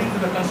different according to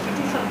the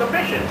constitution of the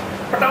patient.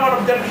 But our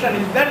observation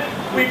is that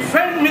we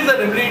failed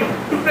miserably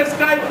to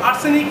prescribe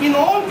arsenic in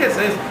all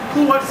cases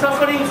who are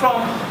suffering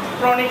from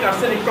chronic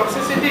arsenic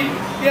toxicity.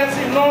 Yes,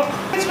 you know,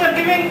 which we are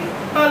giving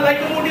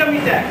lycopodium,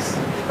 it acts.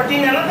 But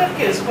in another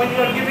case, when you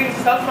are giving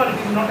sulfur, it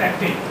is not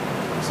active.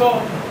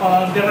 So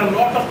there are a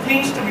lot of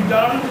things to be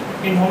done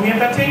in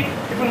homeopathy.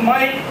 Even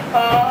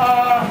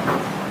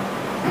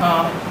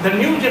the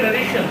new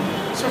generation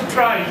should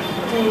try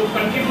to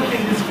contribute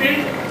in this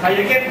field. I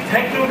again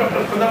thank you,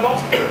 Dr.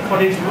 Khodabox, for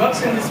his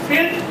works in this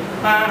field.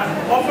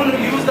 Often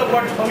we use the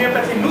word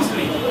homeopathy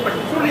loosely, but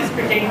truly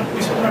speaking,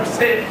 we should not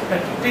say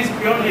that it is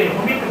purely a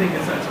homeopathic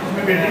research. It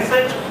may be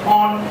research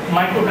on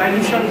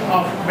microdilution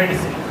of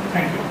medicine.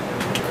 Thank you.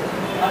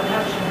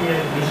 Perhaps we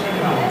are missing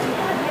out.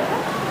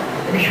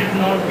 We should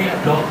not be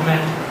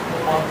dogmatic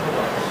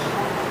orthodox.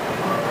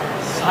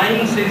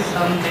 Science is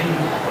something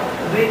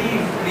very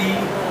free,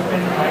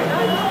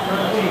 open-minded.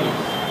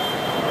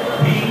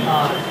 We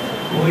are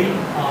going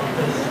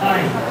after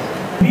science.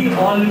 We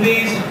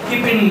always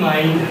keep in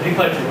mind,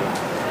 refer to it.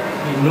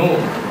 We know.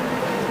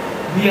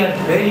 We are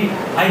very,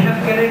 I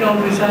have carried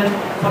out research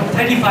for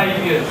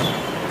 35 years.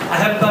 I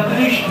have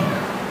published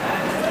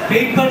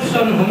papers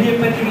on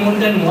homeopathy more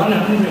than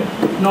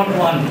 100, not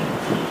one.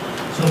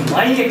 So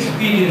my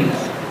experience,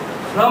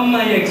 from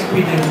my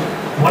experience,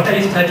 what I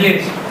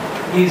suggest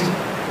is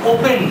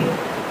open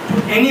to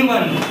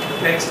anyone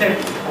to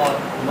accept or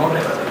not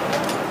accept.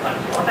 But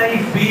what I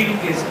feel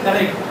is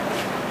correct,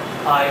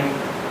 I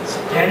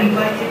stand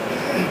by it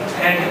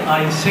and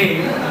I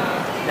say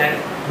that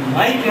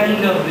my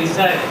kind of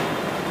research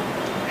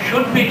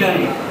should be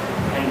done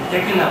and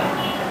taken up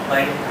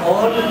by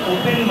all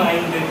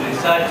open-minded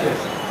researchers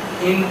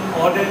in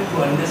order to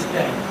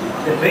understand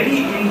the very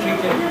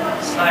intricate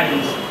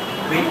science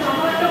which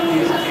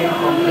is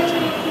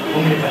encompassing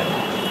homeopathy.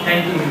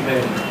 Thank you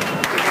very much.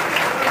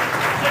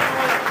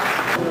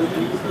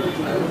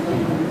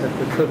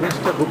 Dr.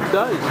 Mr.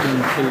 Gupta is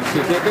being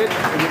felicitated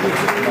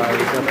by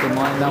Dr.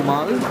 Moina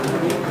Mal.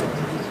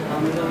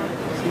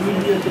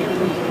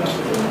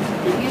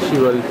 She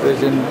will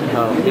present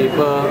her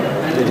paper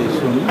very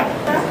soon.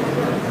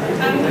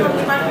 I'm from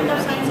Department of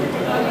Science and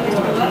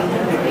Technology,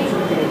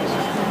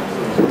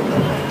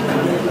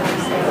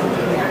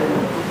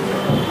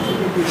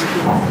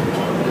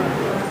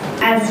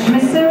 as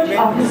Research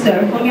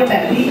Officer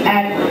Homeopathy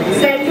at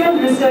Central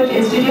Research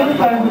Institute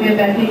for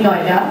Homeopathy,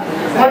 Noida,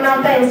 one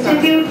of the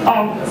Institute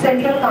of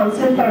Central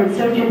Council for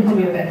Research in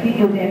Homeopathy,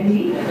 New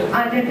Delhi,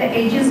 under the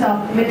aegis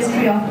of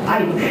Ministry of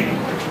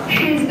Ayush.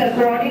 She is the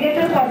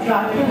coordinator for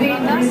drug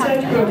proving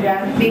research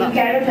program being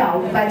carried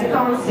out by the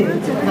council.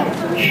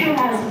 She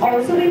has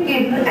also been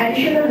given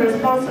additional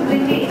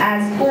responsibility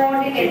as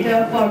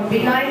coordinator for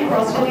benign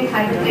prostatic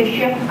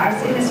hyperplasia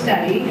RCT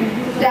study,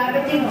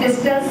 diabetic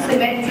distal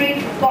symmetric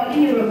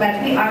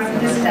polyneuropathy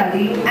RCT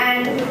study,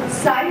 and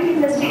site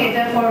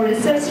investigator for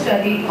research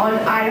study on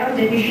iron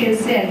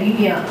deficiency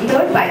anemia,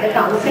 issued by the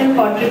Council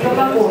for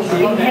Diploma Course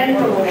in Health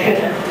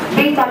Promotion,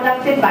 being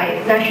conducted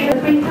by National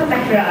Printha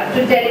Mehra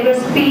to deliver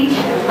speech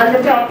on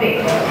the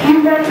topic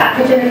Human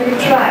Pathogenetic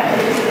Trial.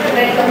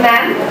 Welcome,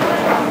 ma'am.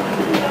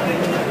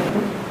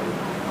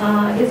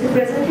 Is it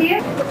present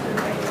here?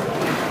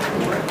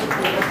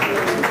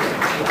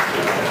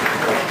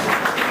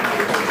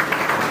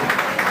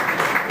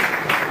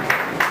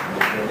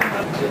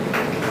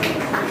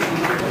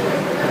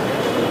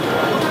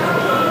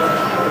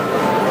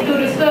 To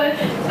research,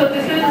 so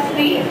this is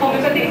the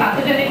homeopathic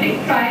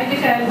pathogenetic trial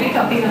which I will be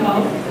talking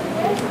about.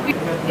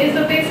 Is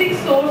the basic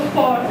source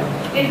for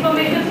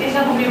information in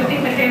the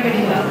homeopathic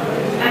material.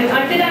 And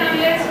until and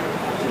unless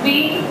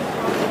we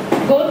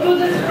go through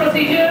this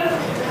procedure,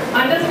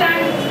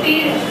 understand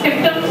the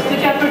symptoms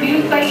which are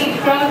produced by each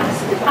drug,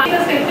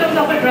 the symptoms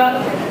of a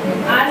drug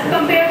as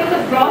compared to the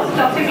gross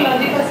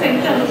toxicological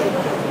symptoms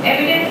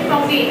evident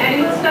from the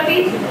animal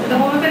studies, the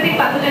homeopathic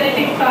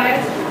pathogenetic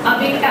trials are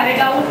being carried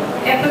out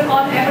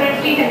on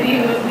apparently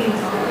healthy human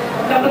beings.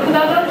 Dr.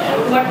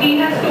 Khudabakhsh, what he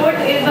has told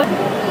is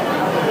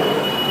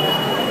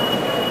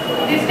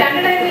the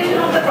standardization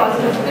of the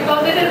process,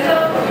 because it is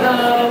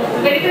a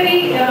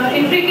very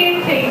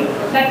intricate thing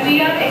that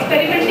we are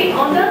experimenting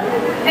on the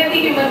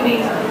healthy human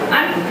beings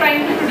and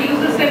trying to produce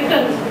the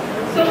symptoms.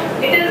 So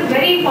it is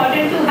very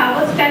important to have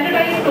a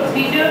standardized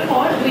procedure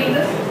for doing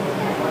this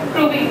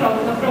proving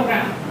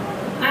program.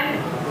 And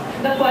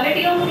the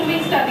quality of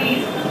proving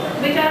studies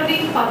which are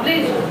being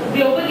published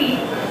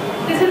globally,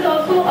 this is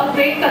also a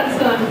great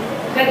concern,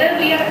 whether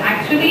we are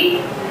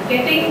actually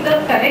getting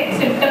the correct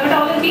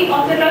symptomatology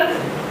of the drugs.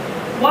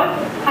 What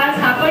has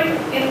happened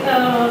in,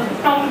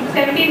 from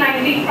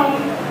 1790, from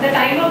the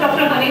time of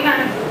Dr.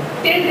 Honeyman,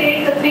 till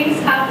date the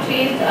things have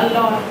changed a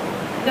lot.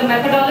 The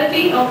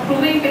methodology of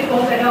proving which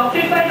was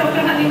adopted by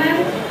Dr.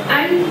 Honeyman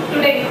and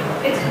today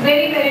it's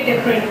very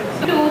different.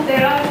 So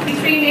there are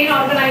three main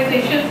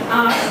organizations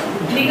are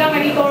Liga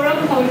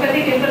Medicorum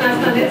Homeopathic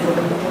Internationalis,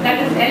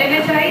 that is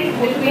LMHI,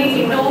 which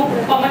we know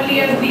commonly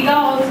as Liga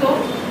also.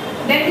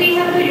 Then we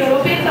have the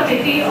European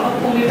Committee of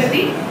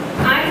Homeopathy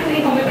and the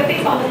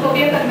Homeopathic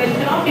Pharmacopoeia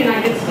Convention of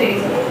United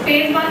States.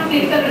 Phase 1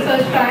 clinical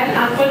research trial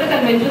as per the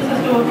Convention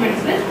System of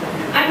Medicine,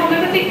 and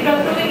homeopathic drug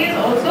proving is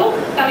also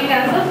coming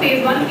as a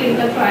phase 1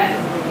 clinical trial.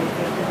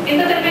 In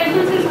the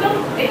conventional system,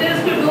 it is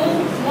to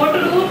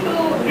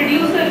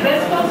reduce the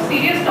risk of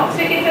serious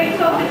toxic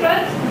effects of the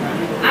drugs,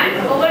 and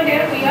over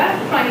here we are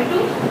trying to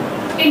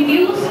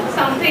induce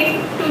something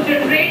to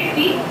generate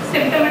the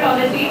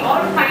symptomatology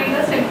or find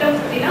the symptoms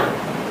in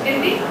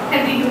the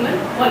healthy human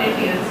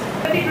volunteers.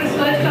 The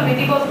research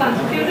committee was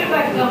constituted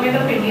by the Government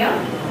of India,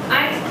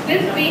 and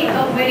this being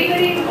a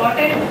very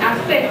important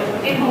aspect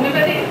in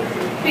homeopathic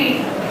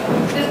field,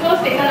 this was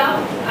taken up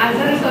as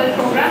a research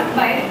program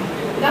by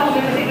the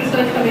Homeopathic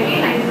Research Committee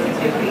in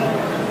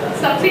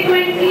 1963.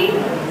 Subsequently,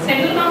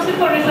 Central Council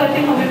for Research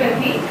in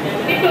Homeopathy,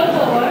 it took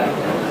over,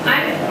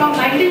 and from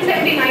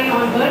 1979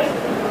 onwards,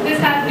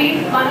 this has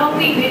been one of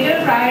the major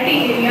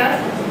priority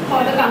areas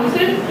for the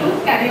Council to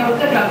carry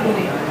out the drug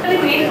proving. The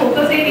main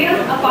focus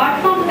areas, apart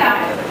from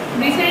that,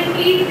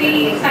 recently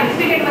the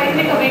Scientific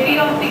Advisory Committee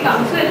of the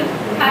Council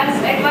has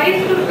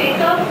advised to take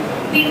up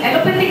the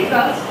allopathic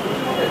drugs,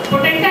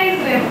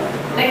 potentize them,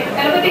 like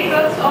allopathic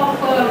drugs of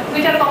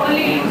which are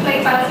commonly used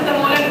like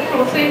paracetamol and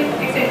crocin,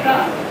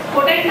 etc.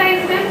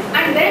 Potentize them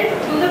and then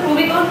do the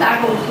proving on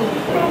that also.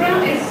 The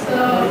program is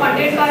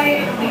funded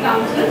by the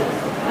Council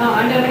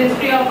under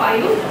Ministry of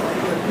Ayush,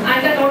 and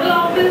the nodal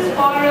office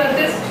for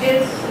this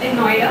is in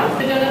Noida.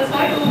 The General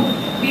Sir to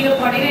be the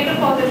coordinator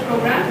for this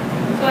program.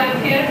 So I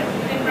am here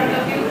in front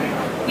of you.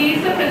 He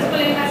is the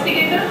principal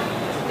investigator.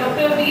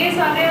 Dr. V.S.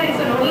 Arya is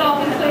the nodal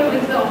officer, who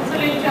is the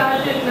officer in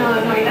charge in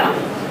Noida.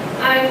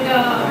 and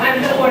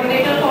I'm the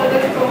coordinator for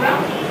this program.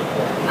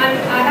 And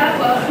I have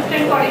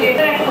assistant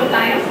coordinator at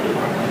Kottayam,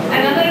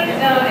 another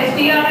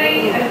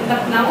SDRI at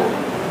Lucknow.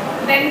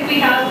 Then we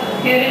have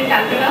here in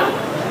Calcutta,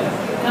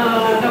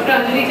 Dr.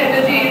 Anjali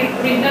Chatterjee,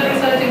 Regional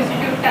Research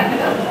Institute,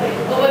 Calcutta.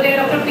 Over there,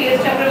 Dr. P.S.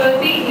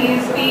 Chakravarti, he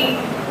is the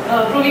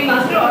proving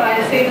master, or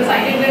I'll say the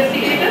site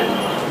investigator.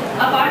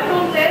 Apart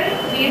from that,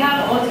 we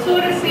have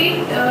also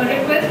received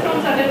requests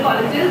from certain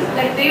colleges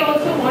that they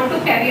also want to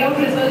carry out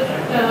research,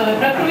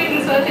 drug proving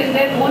research in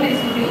their own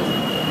institutes.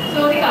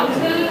 So the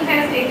council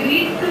has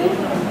agreed to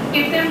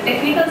give them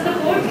technical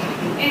support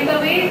in the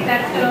way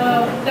that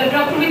the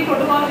drug proving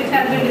protocol, which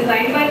has been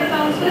designed by the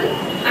council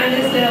and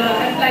is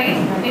applied,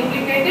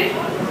 implemented,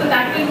 so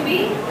that will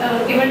be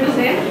given to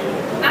them.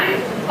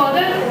 And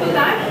further to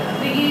that,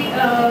 the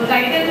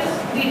guidance,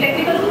 the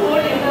technical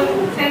support in the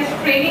sense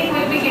training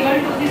will be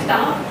given to the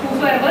staff,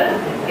 whosoever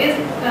is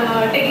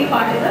taking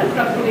part in the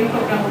drug proving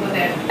program over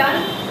there.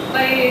 Done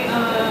by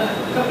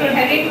Dr.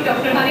 Herrick,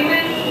 Dr.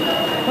 Honeyman.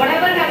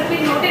 Whatever has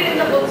been noted in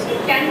the books,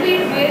 can we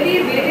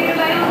really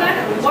rely on that?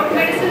 What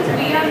medicines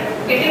we are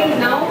getting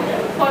now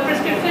for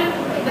prescription,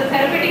 the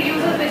therapeutic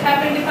uses which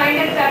have been defined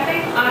at that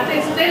time, are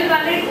they still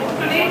valid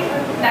today?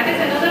 That is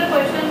another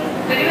question,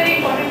 very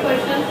important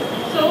question.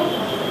 So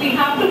we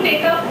have to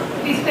take up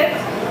the steps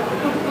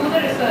to do the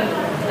research.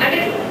 And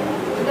if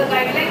the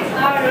guidelines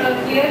are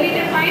clearly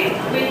defined,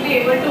 we'll be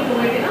able to do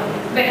it in a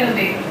better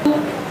way.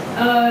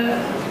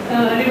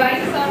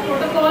 Revise our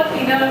protocol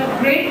in a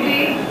great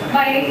way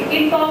by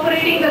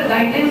incorporating the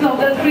guidelines of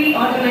the three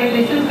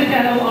organizations which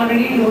I have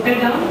already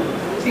noted down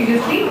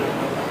previously: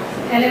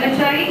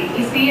 LMHI,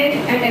 ECH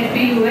and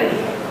FPUS.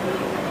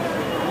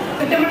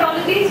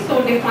 Symptomatology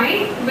so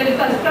defined will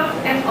construct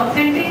an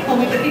authentic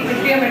homeopathic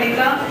Vishya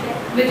Medica,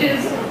 which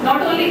is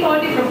not only for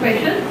the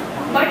profession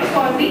but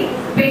for the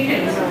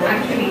patients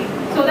actually,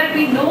 so that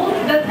we know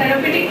the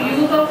therapeutic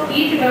use of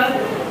each drug,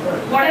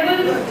 whatever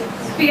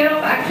sphere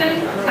of action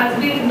has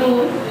been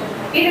known.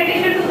 In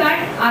addition to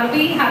that, are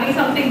we having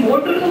something more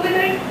to do with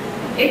it?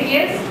 If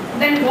yes,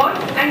 then what,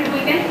 and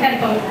we can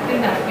help out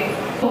in that way.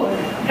 So,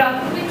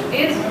 drug which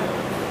is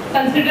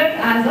considered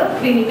as a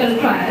clinical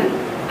trial,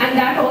 and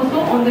that also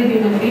on the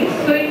human beings.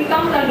 So it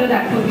comes under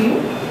that purview.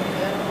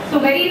 So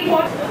very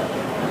important.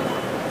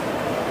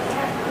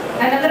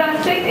 Another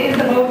aspect is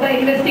about the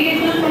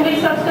investigational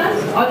proving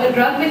substance, or the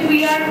drug which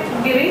we are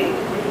giving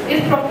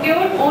is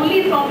procured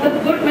only from the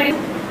good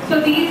medicine. So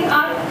these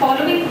are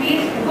following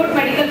these good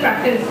medical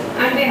practice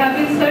and they have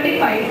been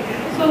certified.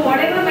 So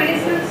whatever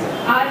medicines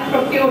are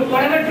procured,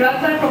 whatever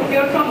drugs are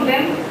procured from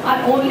them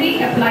are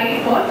only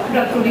applied for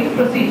drug proving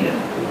procedure.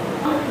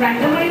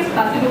 Randomized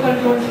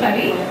placebo-controlled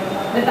study.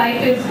 The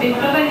type is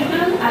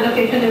interventional,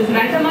 allocation is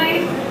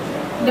randomized.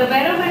 The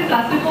verum and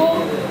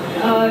placebo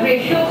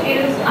ratio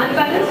is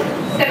unbalanced.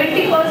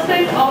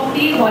 70% of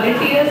the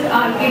volunteers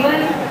are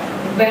given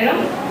verum,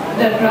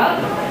 the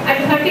drug,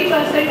 and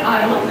 30%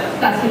 are on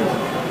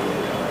placebo.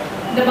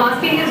 The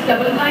masking is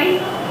double blind.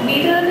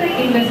 Neither the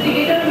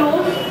investigator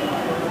knows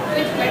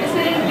which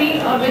medicine is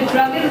being or which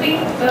drug is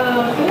being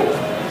proved,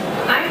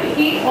 and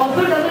he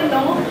also doesn't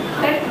know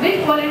that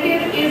which volunteer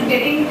is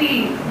getting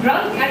the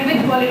drug and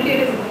which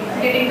volunteer is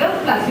getting the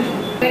placebo.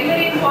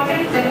 Very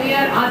important when we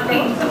are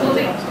asking,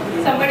 supposing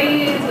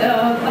somebody is,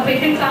 a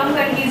patient comes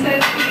and he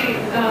says,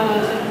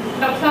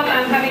 Dr. Saab,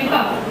 I am having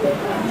cough.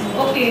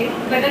 Okay,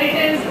 whether it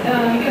is,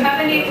 you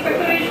have any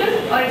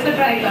expectoration or it's a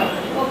dry cough.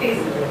 Okay,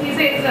 he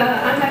says,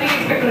 I am having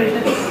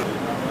expectoration.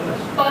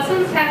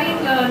 Persons having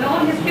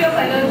known history of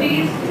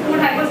allergies, food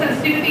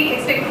hypersensitivity,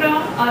 etc.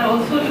 are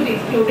also to be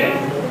excluded.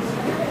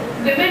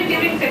 Women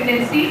during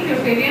pregnancy,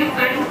 puerperium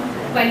and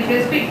while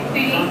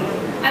breastfeeding,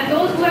 and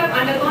those who have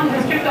undergone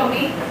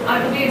hysterectomy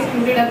are to be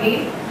excluded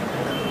again.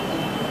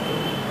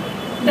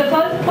 The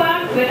first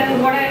part,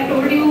 what I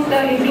told you,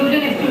 the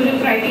inclusion-exclusion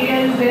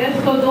criteria is there,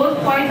 so those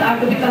points are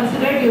to be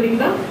considered during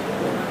the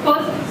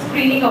first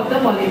screening of the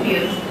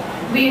volunteers.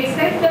 We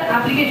accept the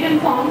application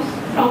forms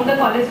from the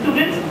college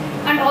students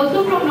and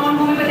also from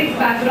non-homeopathic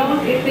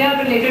background if they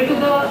are related to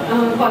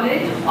the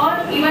college or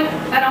even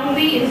around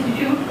the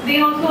institute, they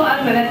also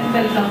are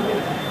welcome.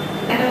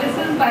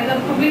 Analysis by the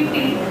proving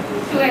team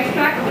to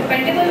extract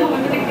dependable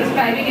homeopathic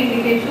prescribing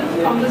indications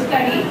from the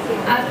study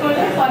as per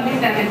the following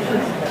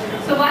dimensions.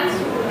 So once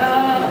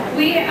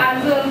we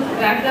at the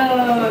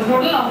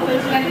nodal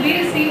office, when we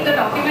receive the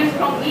documents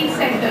from each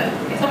center,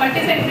 it's a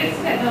multi-centric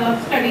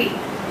study,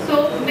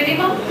 so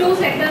minimum 2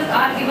 centers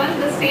are given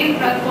the same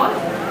drug for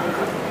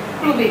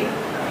proving.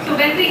 So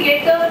when we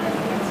get the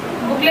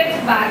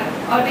booklets back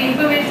or the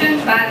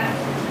information back,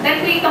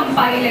 then we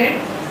compile it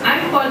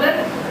and further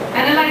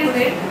analyze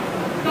it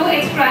to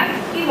extract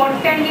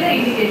what can be the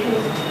indications.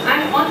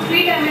 And on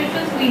 3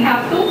 dimensions we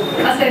have to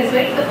assess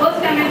it. The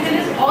first dimension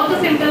is all the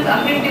symptoms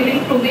occurring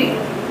during proving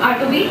are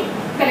to be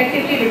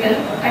collectively written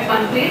at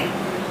one place.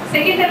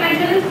 Second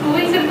dimension is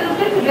proving symptoms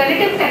with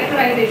relative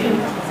characterization.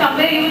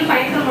 Somewhere you will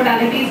find some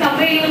modality,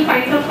 somewhere you will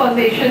find some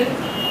causation,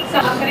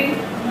 some occurring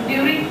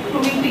during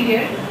proving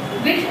period,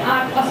 which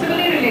are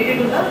possibly related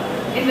to the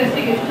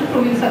investigation of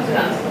proving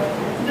substance.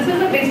 The this is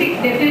the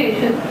basic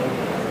definition.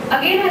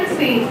 Again, I'll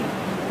say,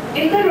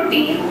 in the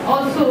routine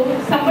also,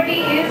 somebody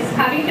is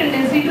having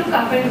tendency to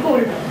cough and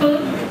cold. So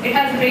it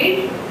has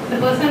rained, the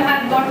person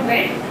has got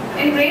wet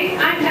in rain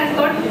and has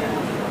got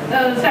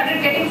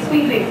started getting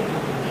sneezing.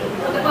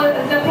 So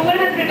the prover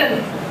has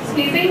written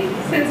sneezing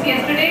since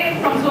yesterday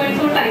from so and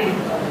so time.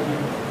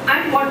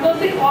 And what was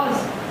the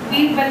cause?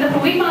 When the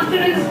proving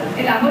master is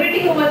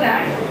elaborating over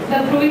that,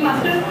 the proving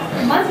master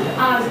must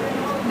ask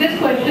this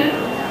question,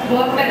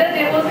 whether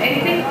there was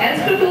anything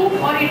else to do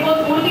or it was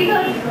only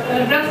the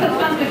drug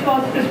substance which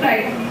was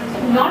prescribed,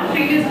 not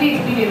previously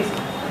experienced.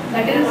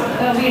 That is,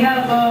 we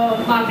have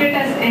marked it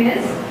as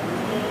NS.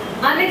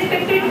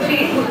 Unexpected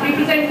change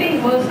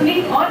representing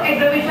worsening or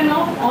aggravation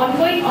of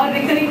ongoing or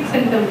recurring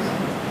symptoms.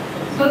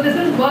 So this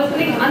is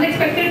worsening,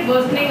 unexpected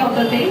worsening of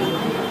the thing.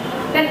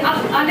 Then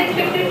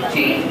unexpected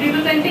change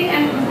representing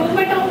an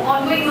improvement of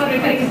ongoing or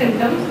recurring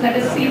symptoms, that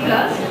is C+.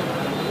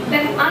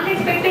 Then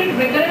unexpected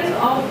recurrence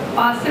of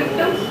past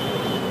symptoms.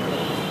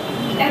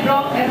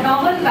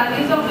 Abnormal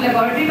values of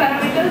laboratory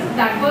parameters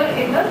that were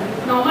in the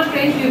normal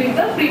range during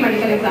the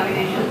pre-medical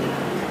examination.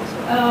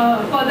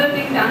 Further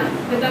being done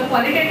with the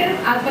qualitative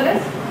as well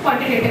as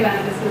quantitative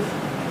analysis.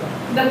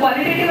 The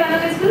qualitative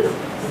analysis,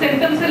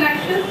 symptom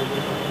selection.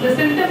 The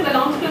symptom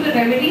belongs to the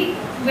remedy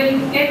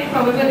will get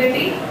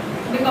probability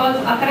because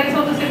occurrence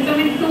of the symptom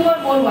in 2 or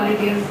more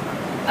volunteers.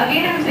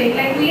 Again, I am saying,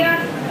 like, we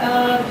are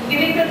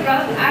giving the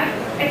drug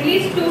at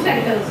least 2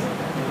 centers.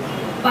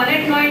 One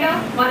at Noida,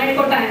 one at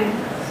Kottayam.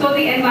 So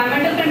the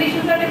environmental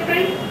conditions are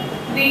different,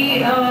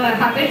 the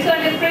habits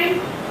are different.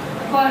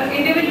 For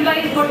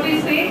individualized, what we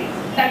say,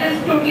 that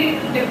is totally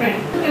different.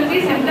 There will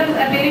be symptoms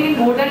appearing in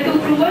more than 2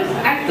 provers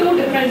at 2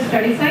 different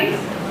study sites.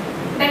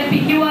 Then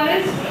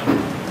PQRS,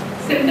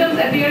 symptoms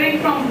appearing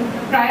from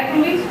prior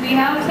provings. We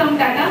have some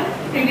data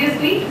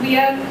previously. We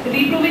are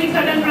reproving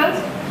certain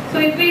drugs. So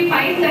if we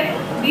find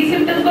that these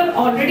symptoms were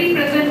already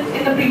present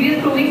in the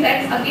previous provings,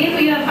 and again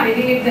we are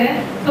finding it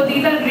there. So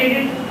these are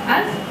graded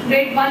as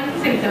grade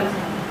 1 symptoms.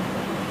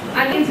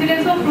 And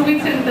incidence of proving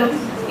symptoms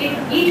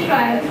in each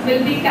trial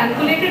will be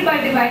calculated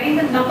by dividing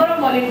the number of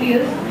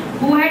volunteers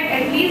who had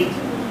at least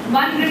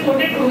 1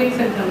 reported proving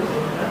symptoms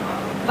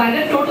by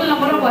the total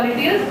number of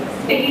volunteers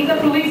taking the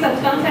proving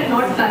substance and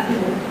not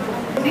placebo.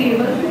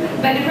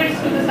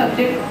 Benefits to the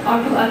subject or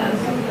to others.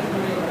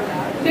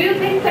 Do you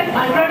think that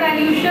ultra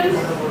dilutions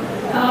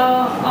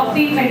of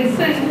the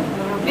medicine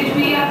which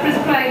we are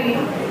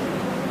prescribing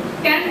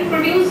can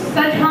produce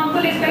such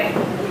harmful effect?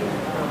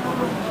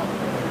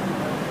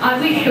 Are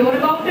we sure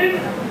about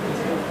it?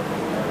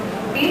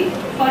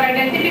 For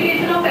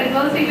identification of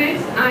adverse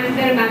events and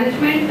their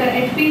management, the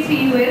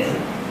HPCUS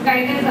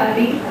guidelines are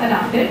being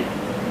adopted.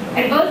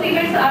 Adverse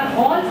events are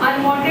all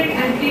unwanted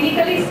and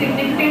clinically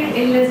significant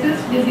illnesses,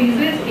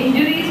 diseases,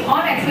 injuries or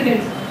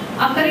accidents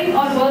occurring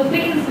or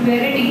worsening in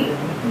severity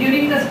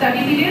during the study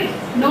period,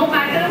 no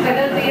matter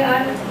whether they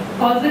are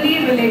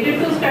causally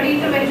related to study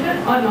intervention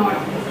or not.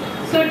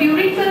 So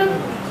during the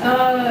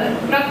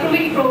drug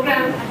proving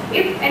program,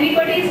 if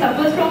anybody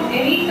suffers from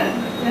any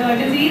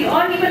disease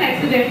or even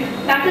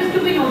accident, that is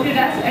to be noted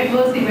as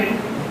adverse event.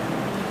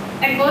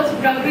 Adverse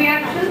drug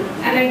reaction,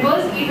 an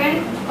adverse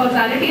event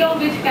causality of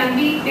which can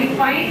be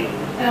defined,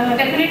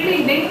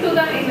 definitely linked to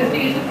the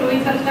investigation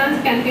proving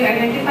substance can be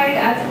identified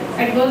as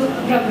adverse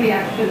drug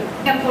reaction.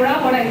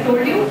 Tempora, what I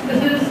told you, this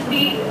is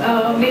the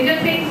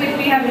major thing which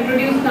we have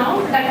introduced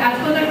now, that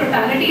as per the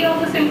totality of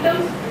the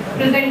symptoms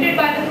presented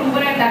by the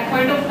prover at that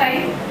point of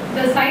time,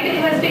 the site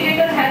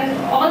investigator has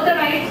all the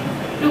rights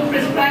to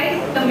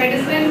prescribe the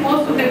medicine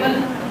most suitable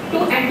to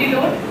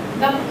antidote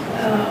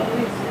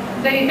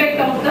the effect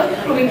of the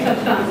proving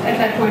substance at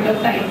that point of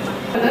time.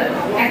 Further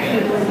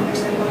action.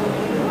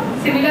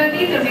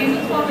 Similarly, the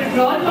reasons for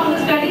withdrawal from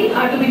the study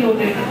are to be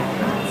noted.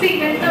 See,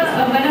 when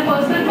a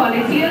person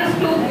volunteers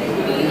to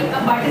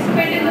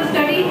participate in the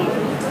study,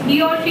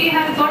 he or she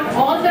has got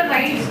all the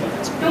rights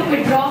to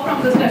withdraw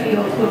from the study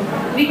also.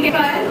 We can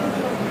try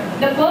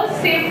the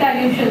first safe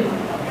dilution.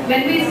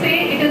 When we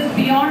say it is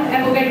beyond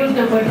Avogadro's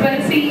number,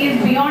 12C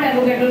is beyond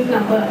Avogadro's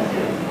number.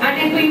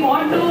 And if we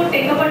want to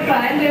take up a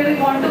trial where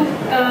we want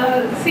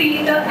to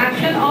see the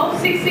action of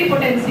 6C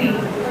potency,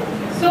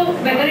 so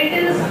whether it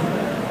is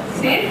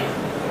safe,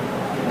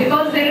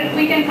 because there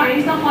we can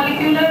find some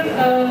molecular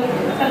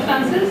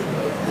substances.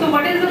 So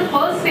what is the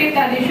first safe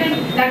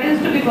dilution that is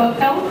to be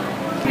worked out?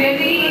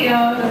 Really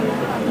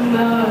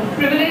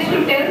privileged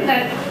to tell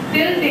that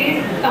till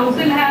date,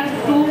 Council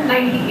has proved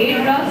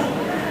 98 drugs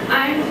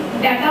and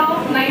data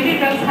of 90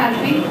 drugs has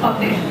been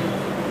published.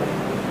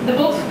 The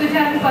books which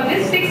have been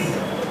published,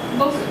 6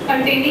 books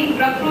containing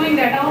drug proving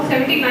data of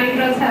 79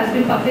 drugs has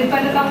been published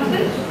by the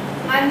Council,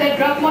 and the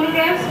drug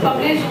monographs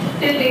published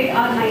till date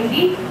are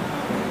 90.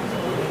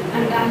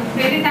 And I'm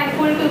very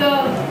thankful to the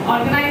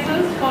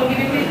organizers for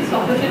giving me this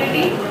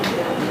opportunity.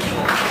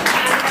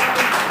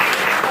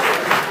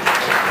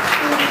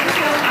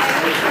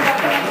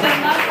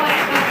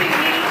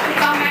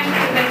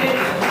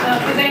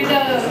 Present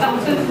the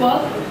Council's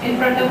work in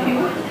front of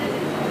you.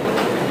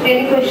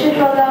 Any questions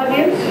from the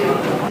audience?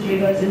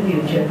 Regards in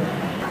future.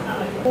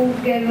 who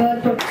gave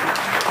a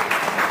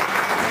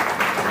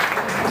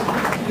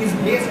is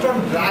based on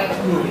drug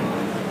proving.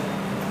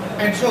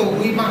 And so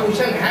we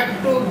shall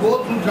have to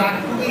go through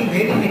drug proving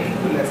very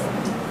meticulous.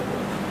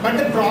 But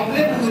the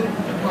problem with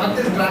what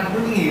this drug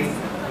proving is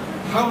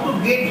how to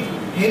get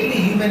healthy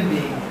human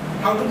being,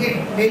 how to get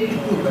healthy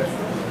provers.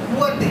 Who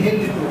are the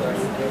healthy provers?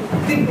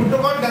 The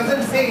protocol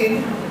doesn't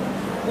say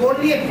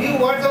only a few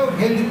words about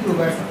healthy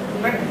provers,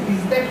 but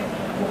is that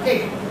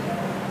okay?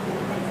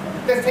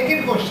 The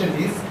second question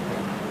is,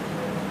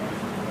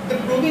 the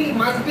proving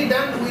must be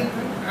done with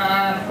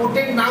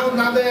potent, now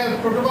the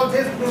protocol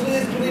says proving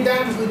is to be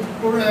done with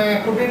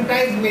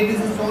potentized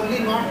medicines only,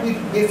 not with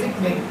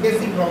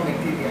basic raw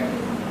material.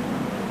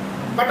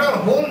 But our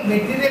whole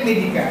materia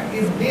medica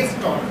is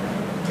based on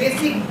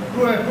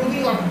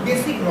proving of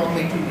basic raw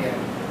material.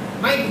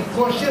 My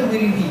question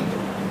will be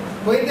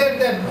whether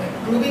the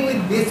proving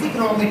with basic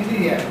raw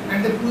material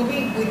and the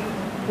proving with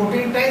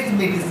potentized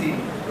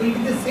medicine will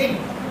be the same.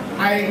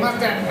 I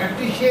must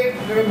appreciate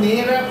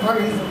Mehra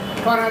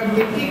for her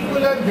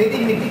meticulous,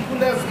 very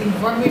meticulous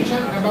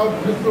information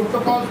about the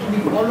protocols to be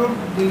followed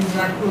during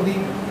drug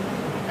proving,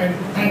 and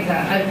thank her.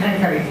 I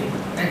thank her again.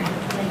 Thank you.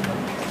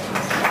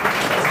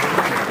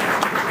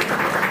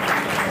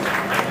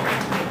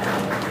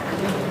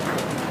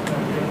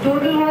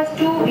 total was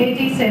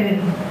 287.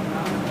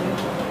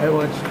 I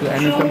was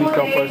anatomy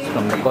toppers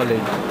from the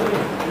college.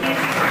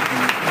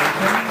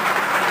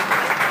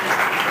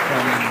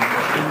 From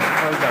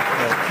Principal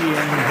Dr.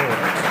 T.M. Ho.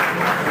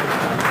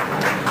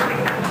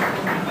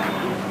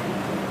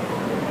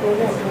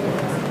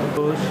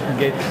 Those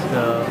gets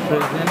the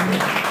present.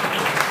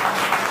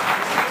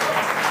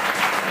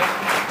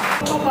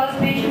 First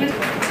patient is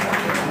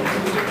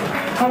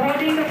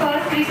awarding the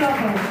first three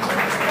toppers.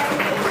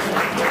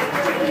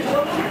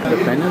 The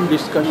panel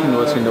discussion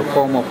was in the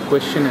form of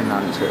question and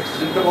answers.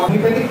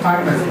 Homeopathic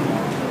pharmacy.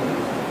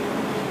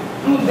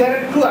 There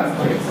are two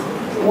aspects.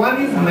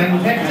 One is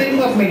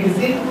manufacturing of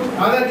medicine,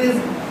 other is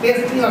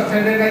testing or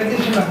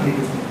standardization of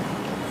medicine.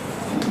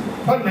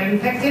 For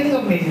manufacturing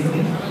of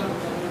medicine,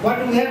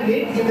 what we have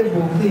read in the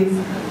book is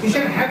we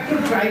shall have to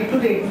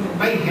triturate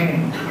by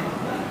hand.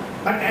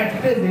 But at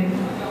present,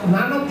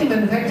 none of the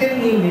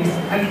manufacturing units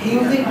are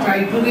using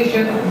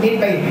trituration made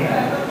by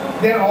hand.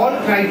 They are all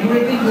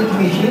triturating with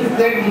machines.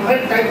 There are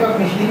different types of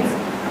machines,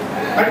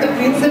 but the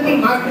principle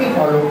must be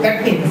followed.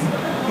 That means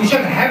you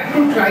shall have to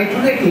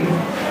triturate it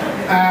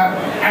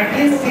at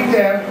least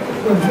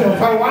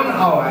for 1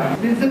 hour.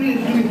 Principle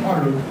is to be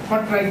followed for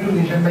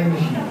trituration by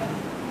machine.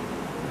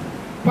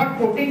 For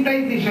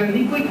potentization,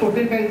 liquid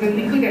potentization,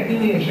 liquid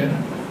attenuation,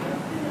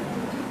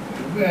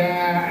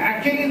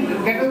 actually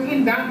that has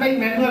been done by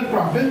manual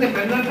process. The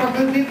manual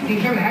process is you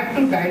shall have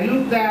to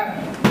dilute the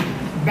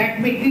back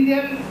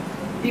material.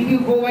 If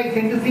you go by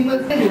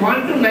centesimal,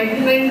 1 to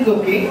 99 is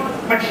okay,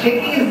 but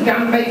shaking is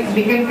done by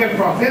mechanical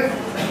process,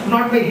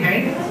 not by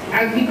hand,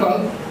 as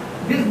because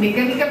this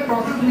mechanical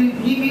process will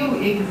give you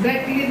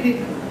exactly the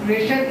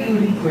pressure you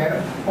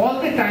require. All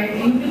the time,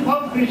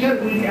 uniform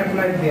pressure will be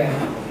applied there.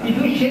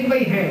 If you shake by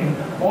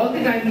hand, all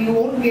the time you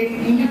won't get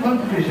uniform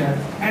pressure,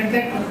 and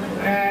that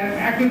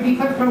actually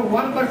differs from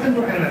one person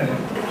to another.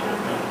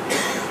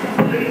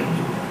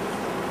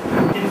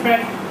 In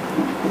fact,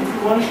 if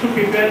you want to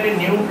prepare a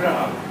new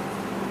drug,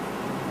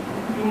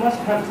 you must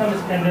have some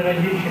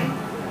standardization.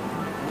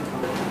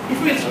 If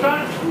we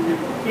start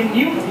a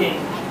new thing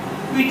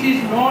which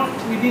is not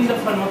within the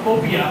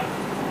pharmacopoeia,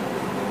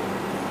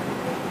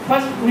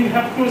 first we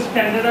have to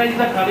standardize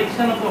the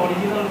collection of the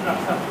original drug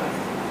substance.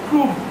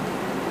 Crude.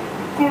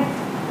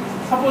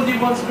 Suppose you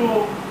want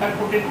to have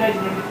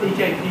potentized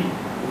HIV.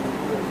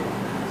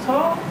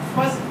 So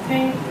first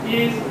thing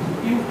is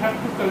you have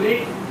to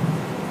collect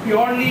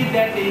purely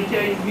that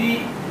HIV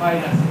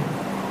virus.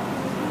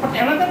 But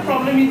another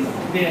problem is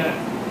there.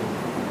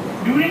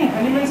 During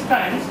Hahnemann's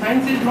time,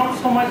 science is not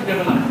so much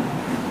developed.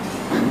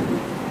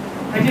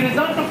 As a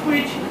result of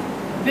which,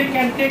 they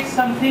can take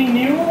something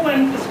new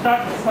and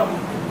start some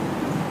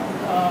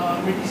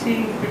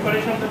medicine,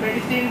 preparation of the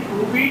medicine,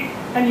 prove it,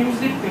 and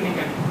use it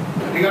clinically.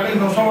 Regarding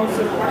nosomes,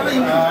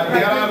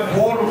 there are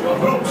 4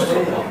 groups,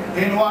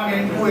 N1,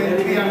 N2,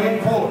 N3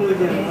 and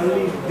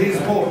N4. These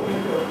 4.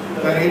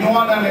 The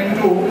N1 and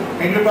N2,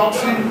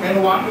 endotoxin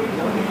N1,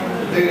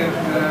 the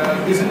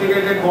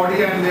disintegrated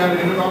body and their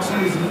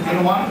endotoxin is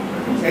N1,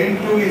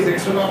 N2 is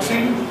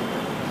exotoxin,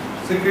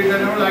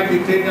 secreted like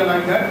diphtheria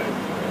like that,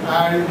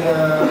 and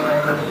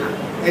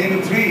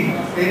N3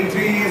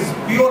 is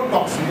pure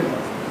toxin.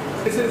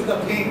 This is the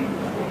thing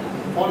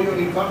for your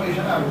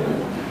information.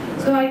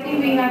 So I think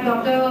we have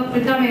Dr.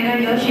 Prita Mehra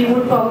here. She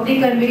would probably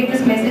convey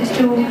this message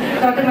to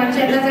Dr.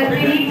 Bhattacharya that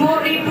we need more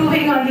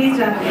reproving on these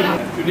drugs.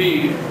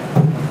 Today, we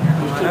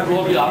should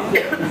probably ask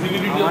the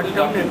feasibility of the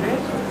drug.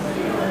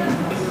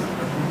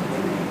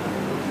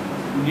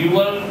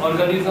 Newer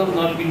organisms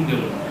not being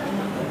developed,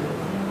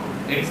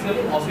 except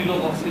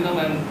oscillococcinum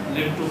and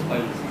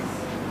leptospirosis.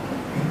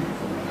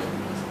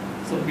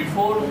 So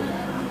before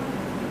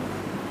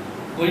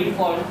going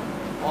for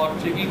or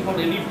checking for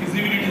any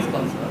feasibility is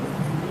concerned,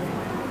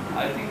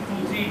 I think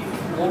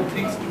 2-3 more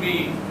things to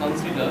be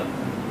considered.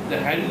 The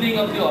handling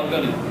of the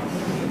organism,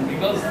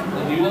 because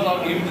the newer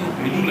organism is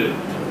virulent,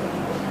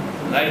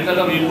 like that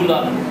of Ebola,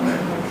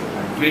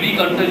 very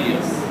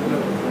contagious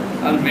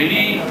and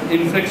very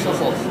infectious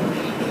also.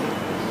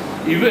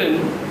 Even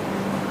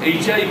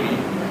HIV,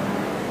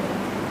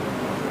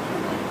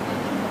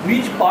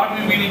 which part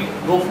we will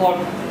go for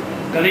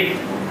correct?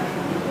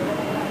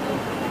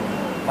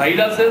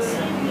 Viruses,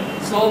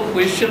 so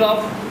question of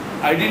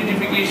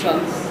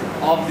identifications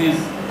of these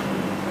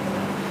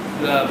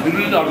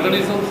virulent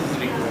organisms is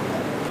required.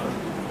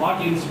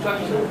 What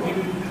instructions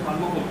given to the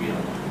pharmacopoeia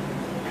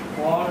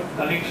for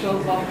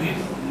collections of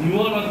these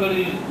newer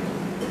organisms?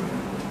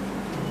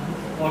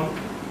 Or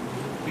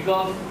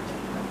because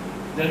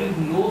there is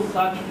no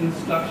such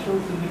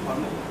instructions in the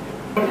pharmacopoeia.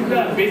 What is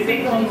the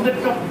basic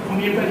concept of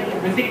homeopathy?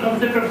 Basic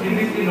concept of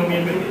disease in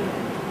homeopathy?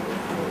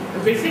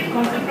 The basic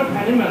concept of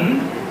Hahnemann,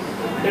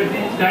 that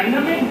the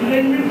dynamic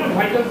derangement of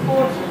vital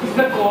force is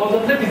the cause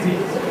of the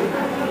disease.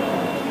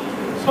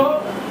 So,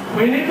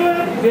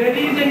 whenever there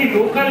is any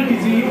local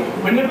disease,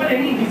 whenever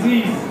any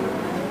disease,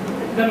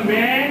 the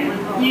man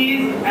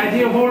is as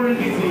a whole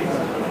disease.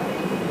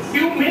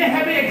 You may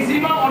have an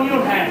eczema on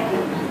your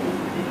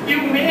hand,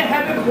 you may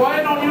have a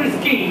boil on your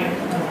skin,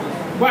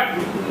 but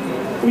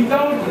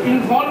without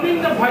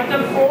involving the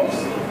vital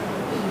force,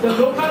 the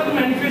local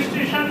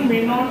manifestation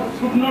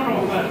should not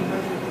occur.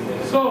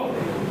 So,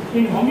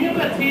 in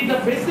homeopathy, the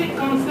basic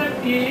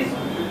concept is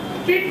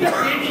treat the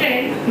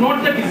patient,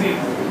 not the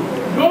disease.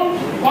 Don't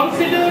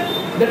consider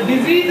the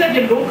disease as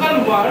a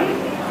local one,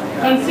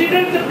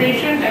 consider the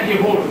patient as a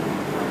whole.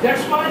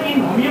 That's why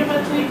in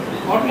homeopathic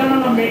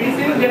organon of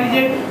medicine, there is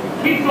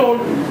a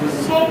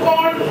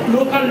so-called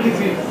local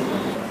disease.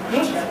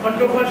 Most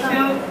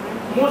controversial,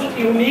 most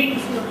unique,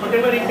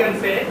 whatever you can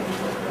say,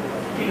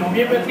 in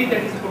homeopathy,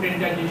 that is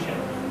potentization.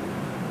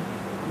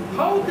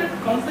 How that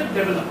concept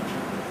developed?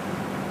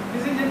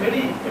 This is a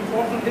very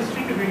important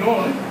history to be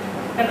known,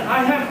 and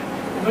I have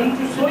going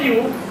to show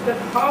you that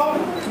how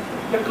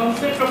the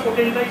concept of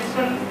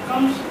potentization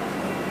comes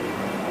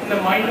in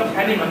the mind of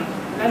Hahnemann,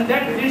 and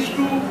that leads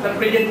to the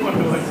present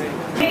controversy.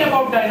 Think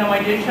about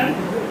dynamization.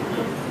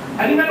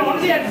 Hahnemann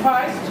only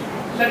advised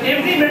that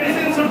every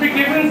medicine should be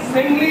given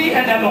singly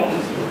and alone.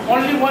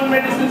 Only one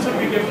medicine should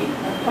be given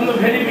from the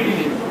very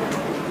beginning.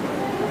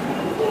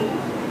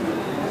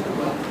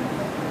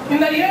 In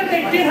the year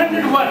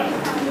 1801,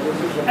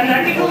 an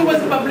article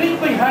was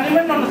published by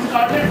Hahnemann on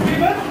scarlet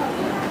fever.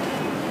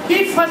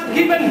 He first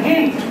given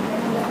hint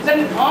that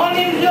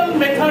unusual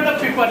method of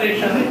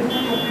preparation.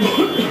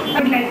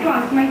 I would like to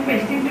ask my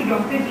question to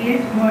Dr.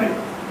 G.S. Bhatt.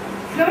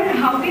 Sir,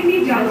 how can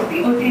we judge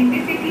the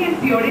authenticity and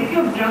purity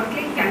of drugs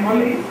like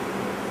cannabis?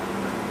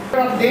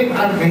 Of them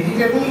are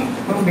vegetable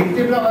from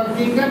vegetable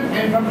kingdom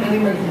and from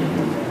animal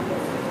kingdom.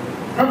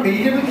 From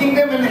vegetable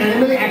kingdom and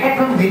animal, apart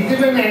from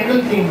vegetable and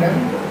animal kingdom,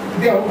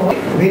 they are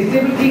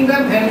vegetable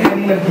kingdom and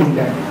animal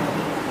kingdom.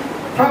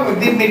 From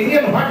the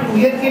material what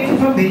we are getting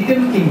from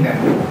vegetable kingdom,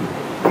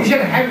 we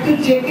shall have to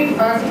check it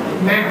first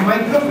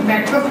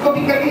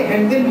macroscopically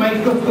and then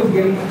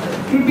microscopically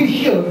to be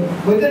sure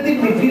whether the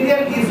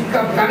material is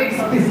correct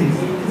species,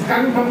 is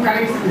coming from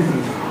correct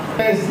species.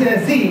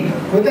 See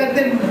whether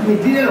the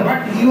material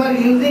what you are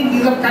using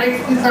is of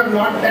correct species or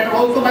not, and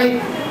also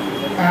by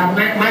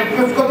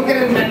microscopically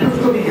and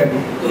macroscopically.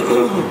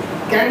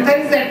 Cancer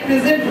is at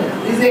present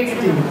is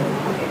extinct.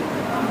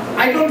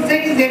 I don't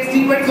say it is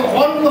extinct, but it's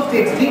almost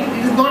extinct.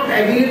 It is not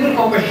available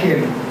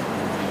commercially.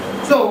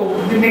 So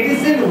the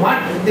medicine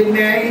what you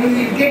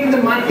get in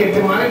the market,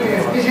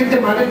 especially the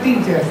mother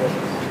tinctures,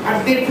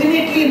 are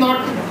definitely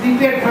not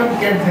prepared from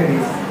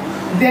canceris.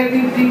 They have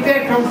been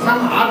prepared from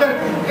some other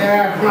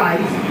fly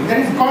that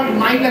is called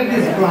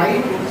Mylarnis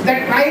fly.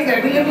 That fly is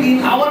available in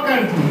our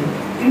country,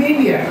 in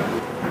India.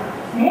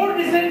 More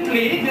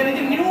recently, there is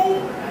a new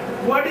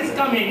word is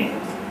coming,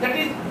 that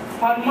is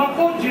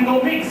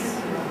pharmacogenomics.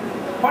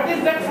 What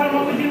is that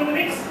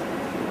pharmacogenomics?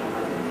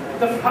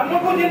 The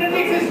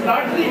pharmacogenetics is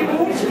largely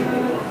used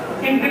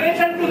in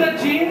relation to the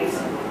genes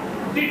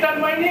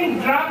determining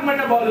drug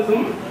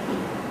metabolism.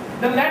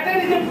 The latter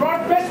is a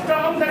broad-based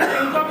term that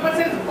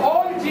encompasses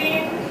all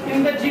genes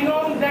in the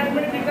genome that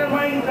may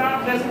determine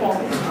drug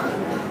response.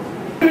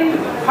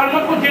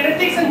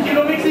 Pharmacogenetics and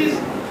genomics is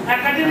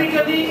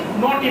academically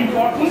not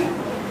important.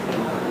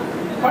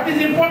 What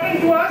is important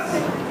to us?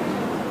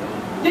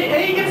 যে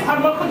এই যে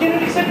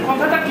ফার্মাকোজেনেটিক্সের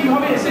কথাটা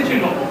কিভাবে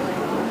এসেছিল,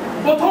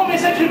 প্রথম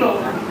এসেছিল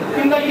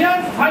in the year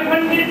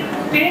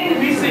 510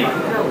 BC,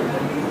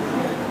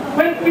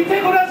 when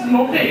Pythagoras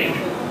noted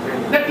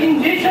that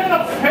ingestion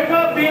of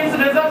fava beans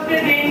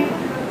resulted in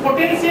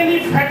potentially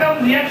fatal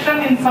reaction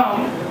in some,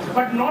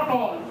 but not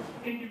all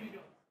individuals.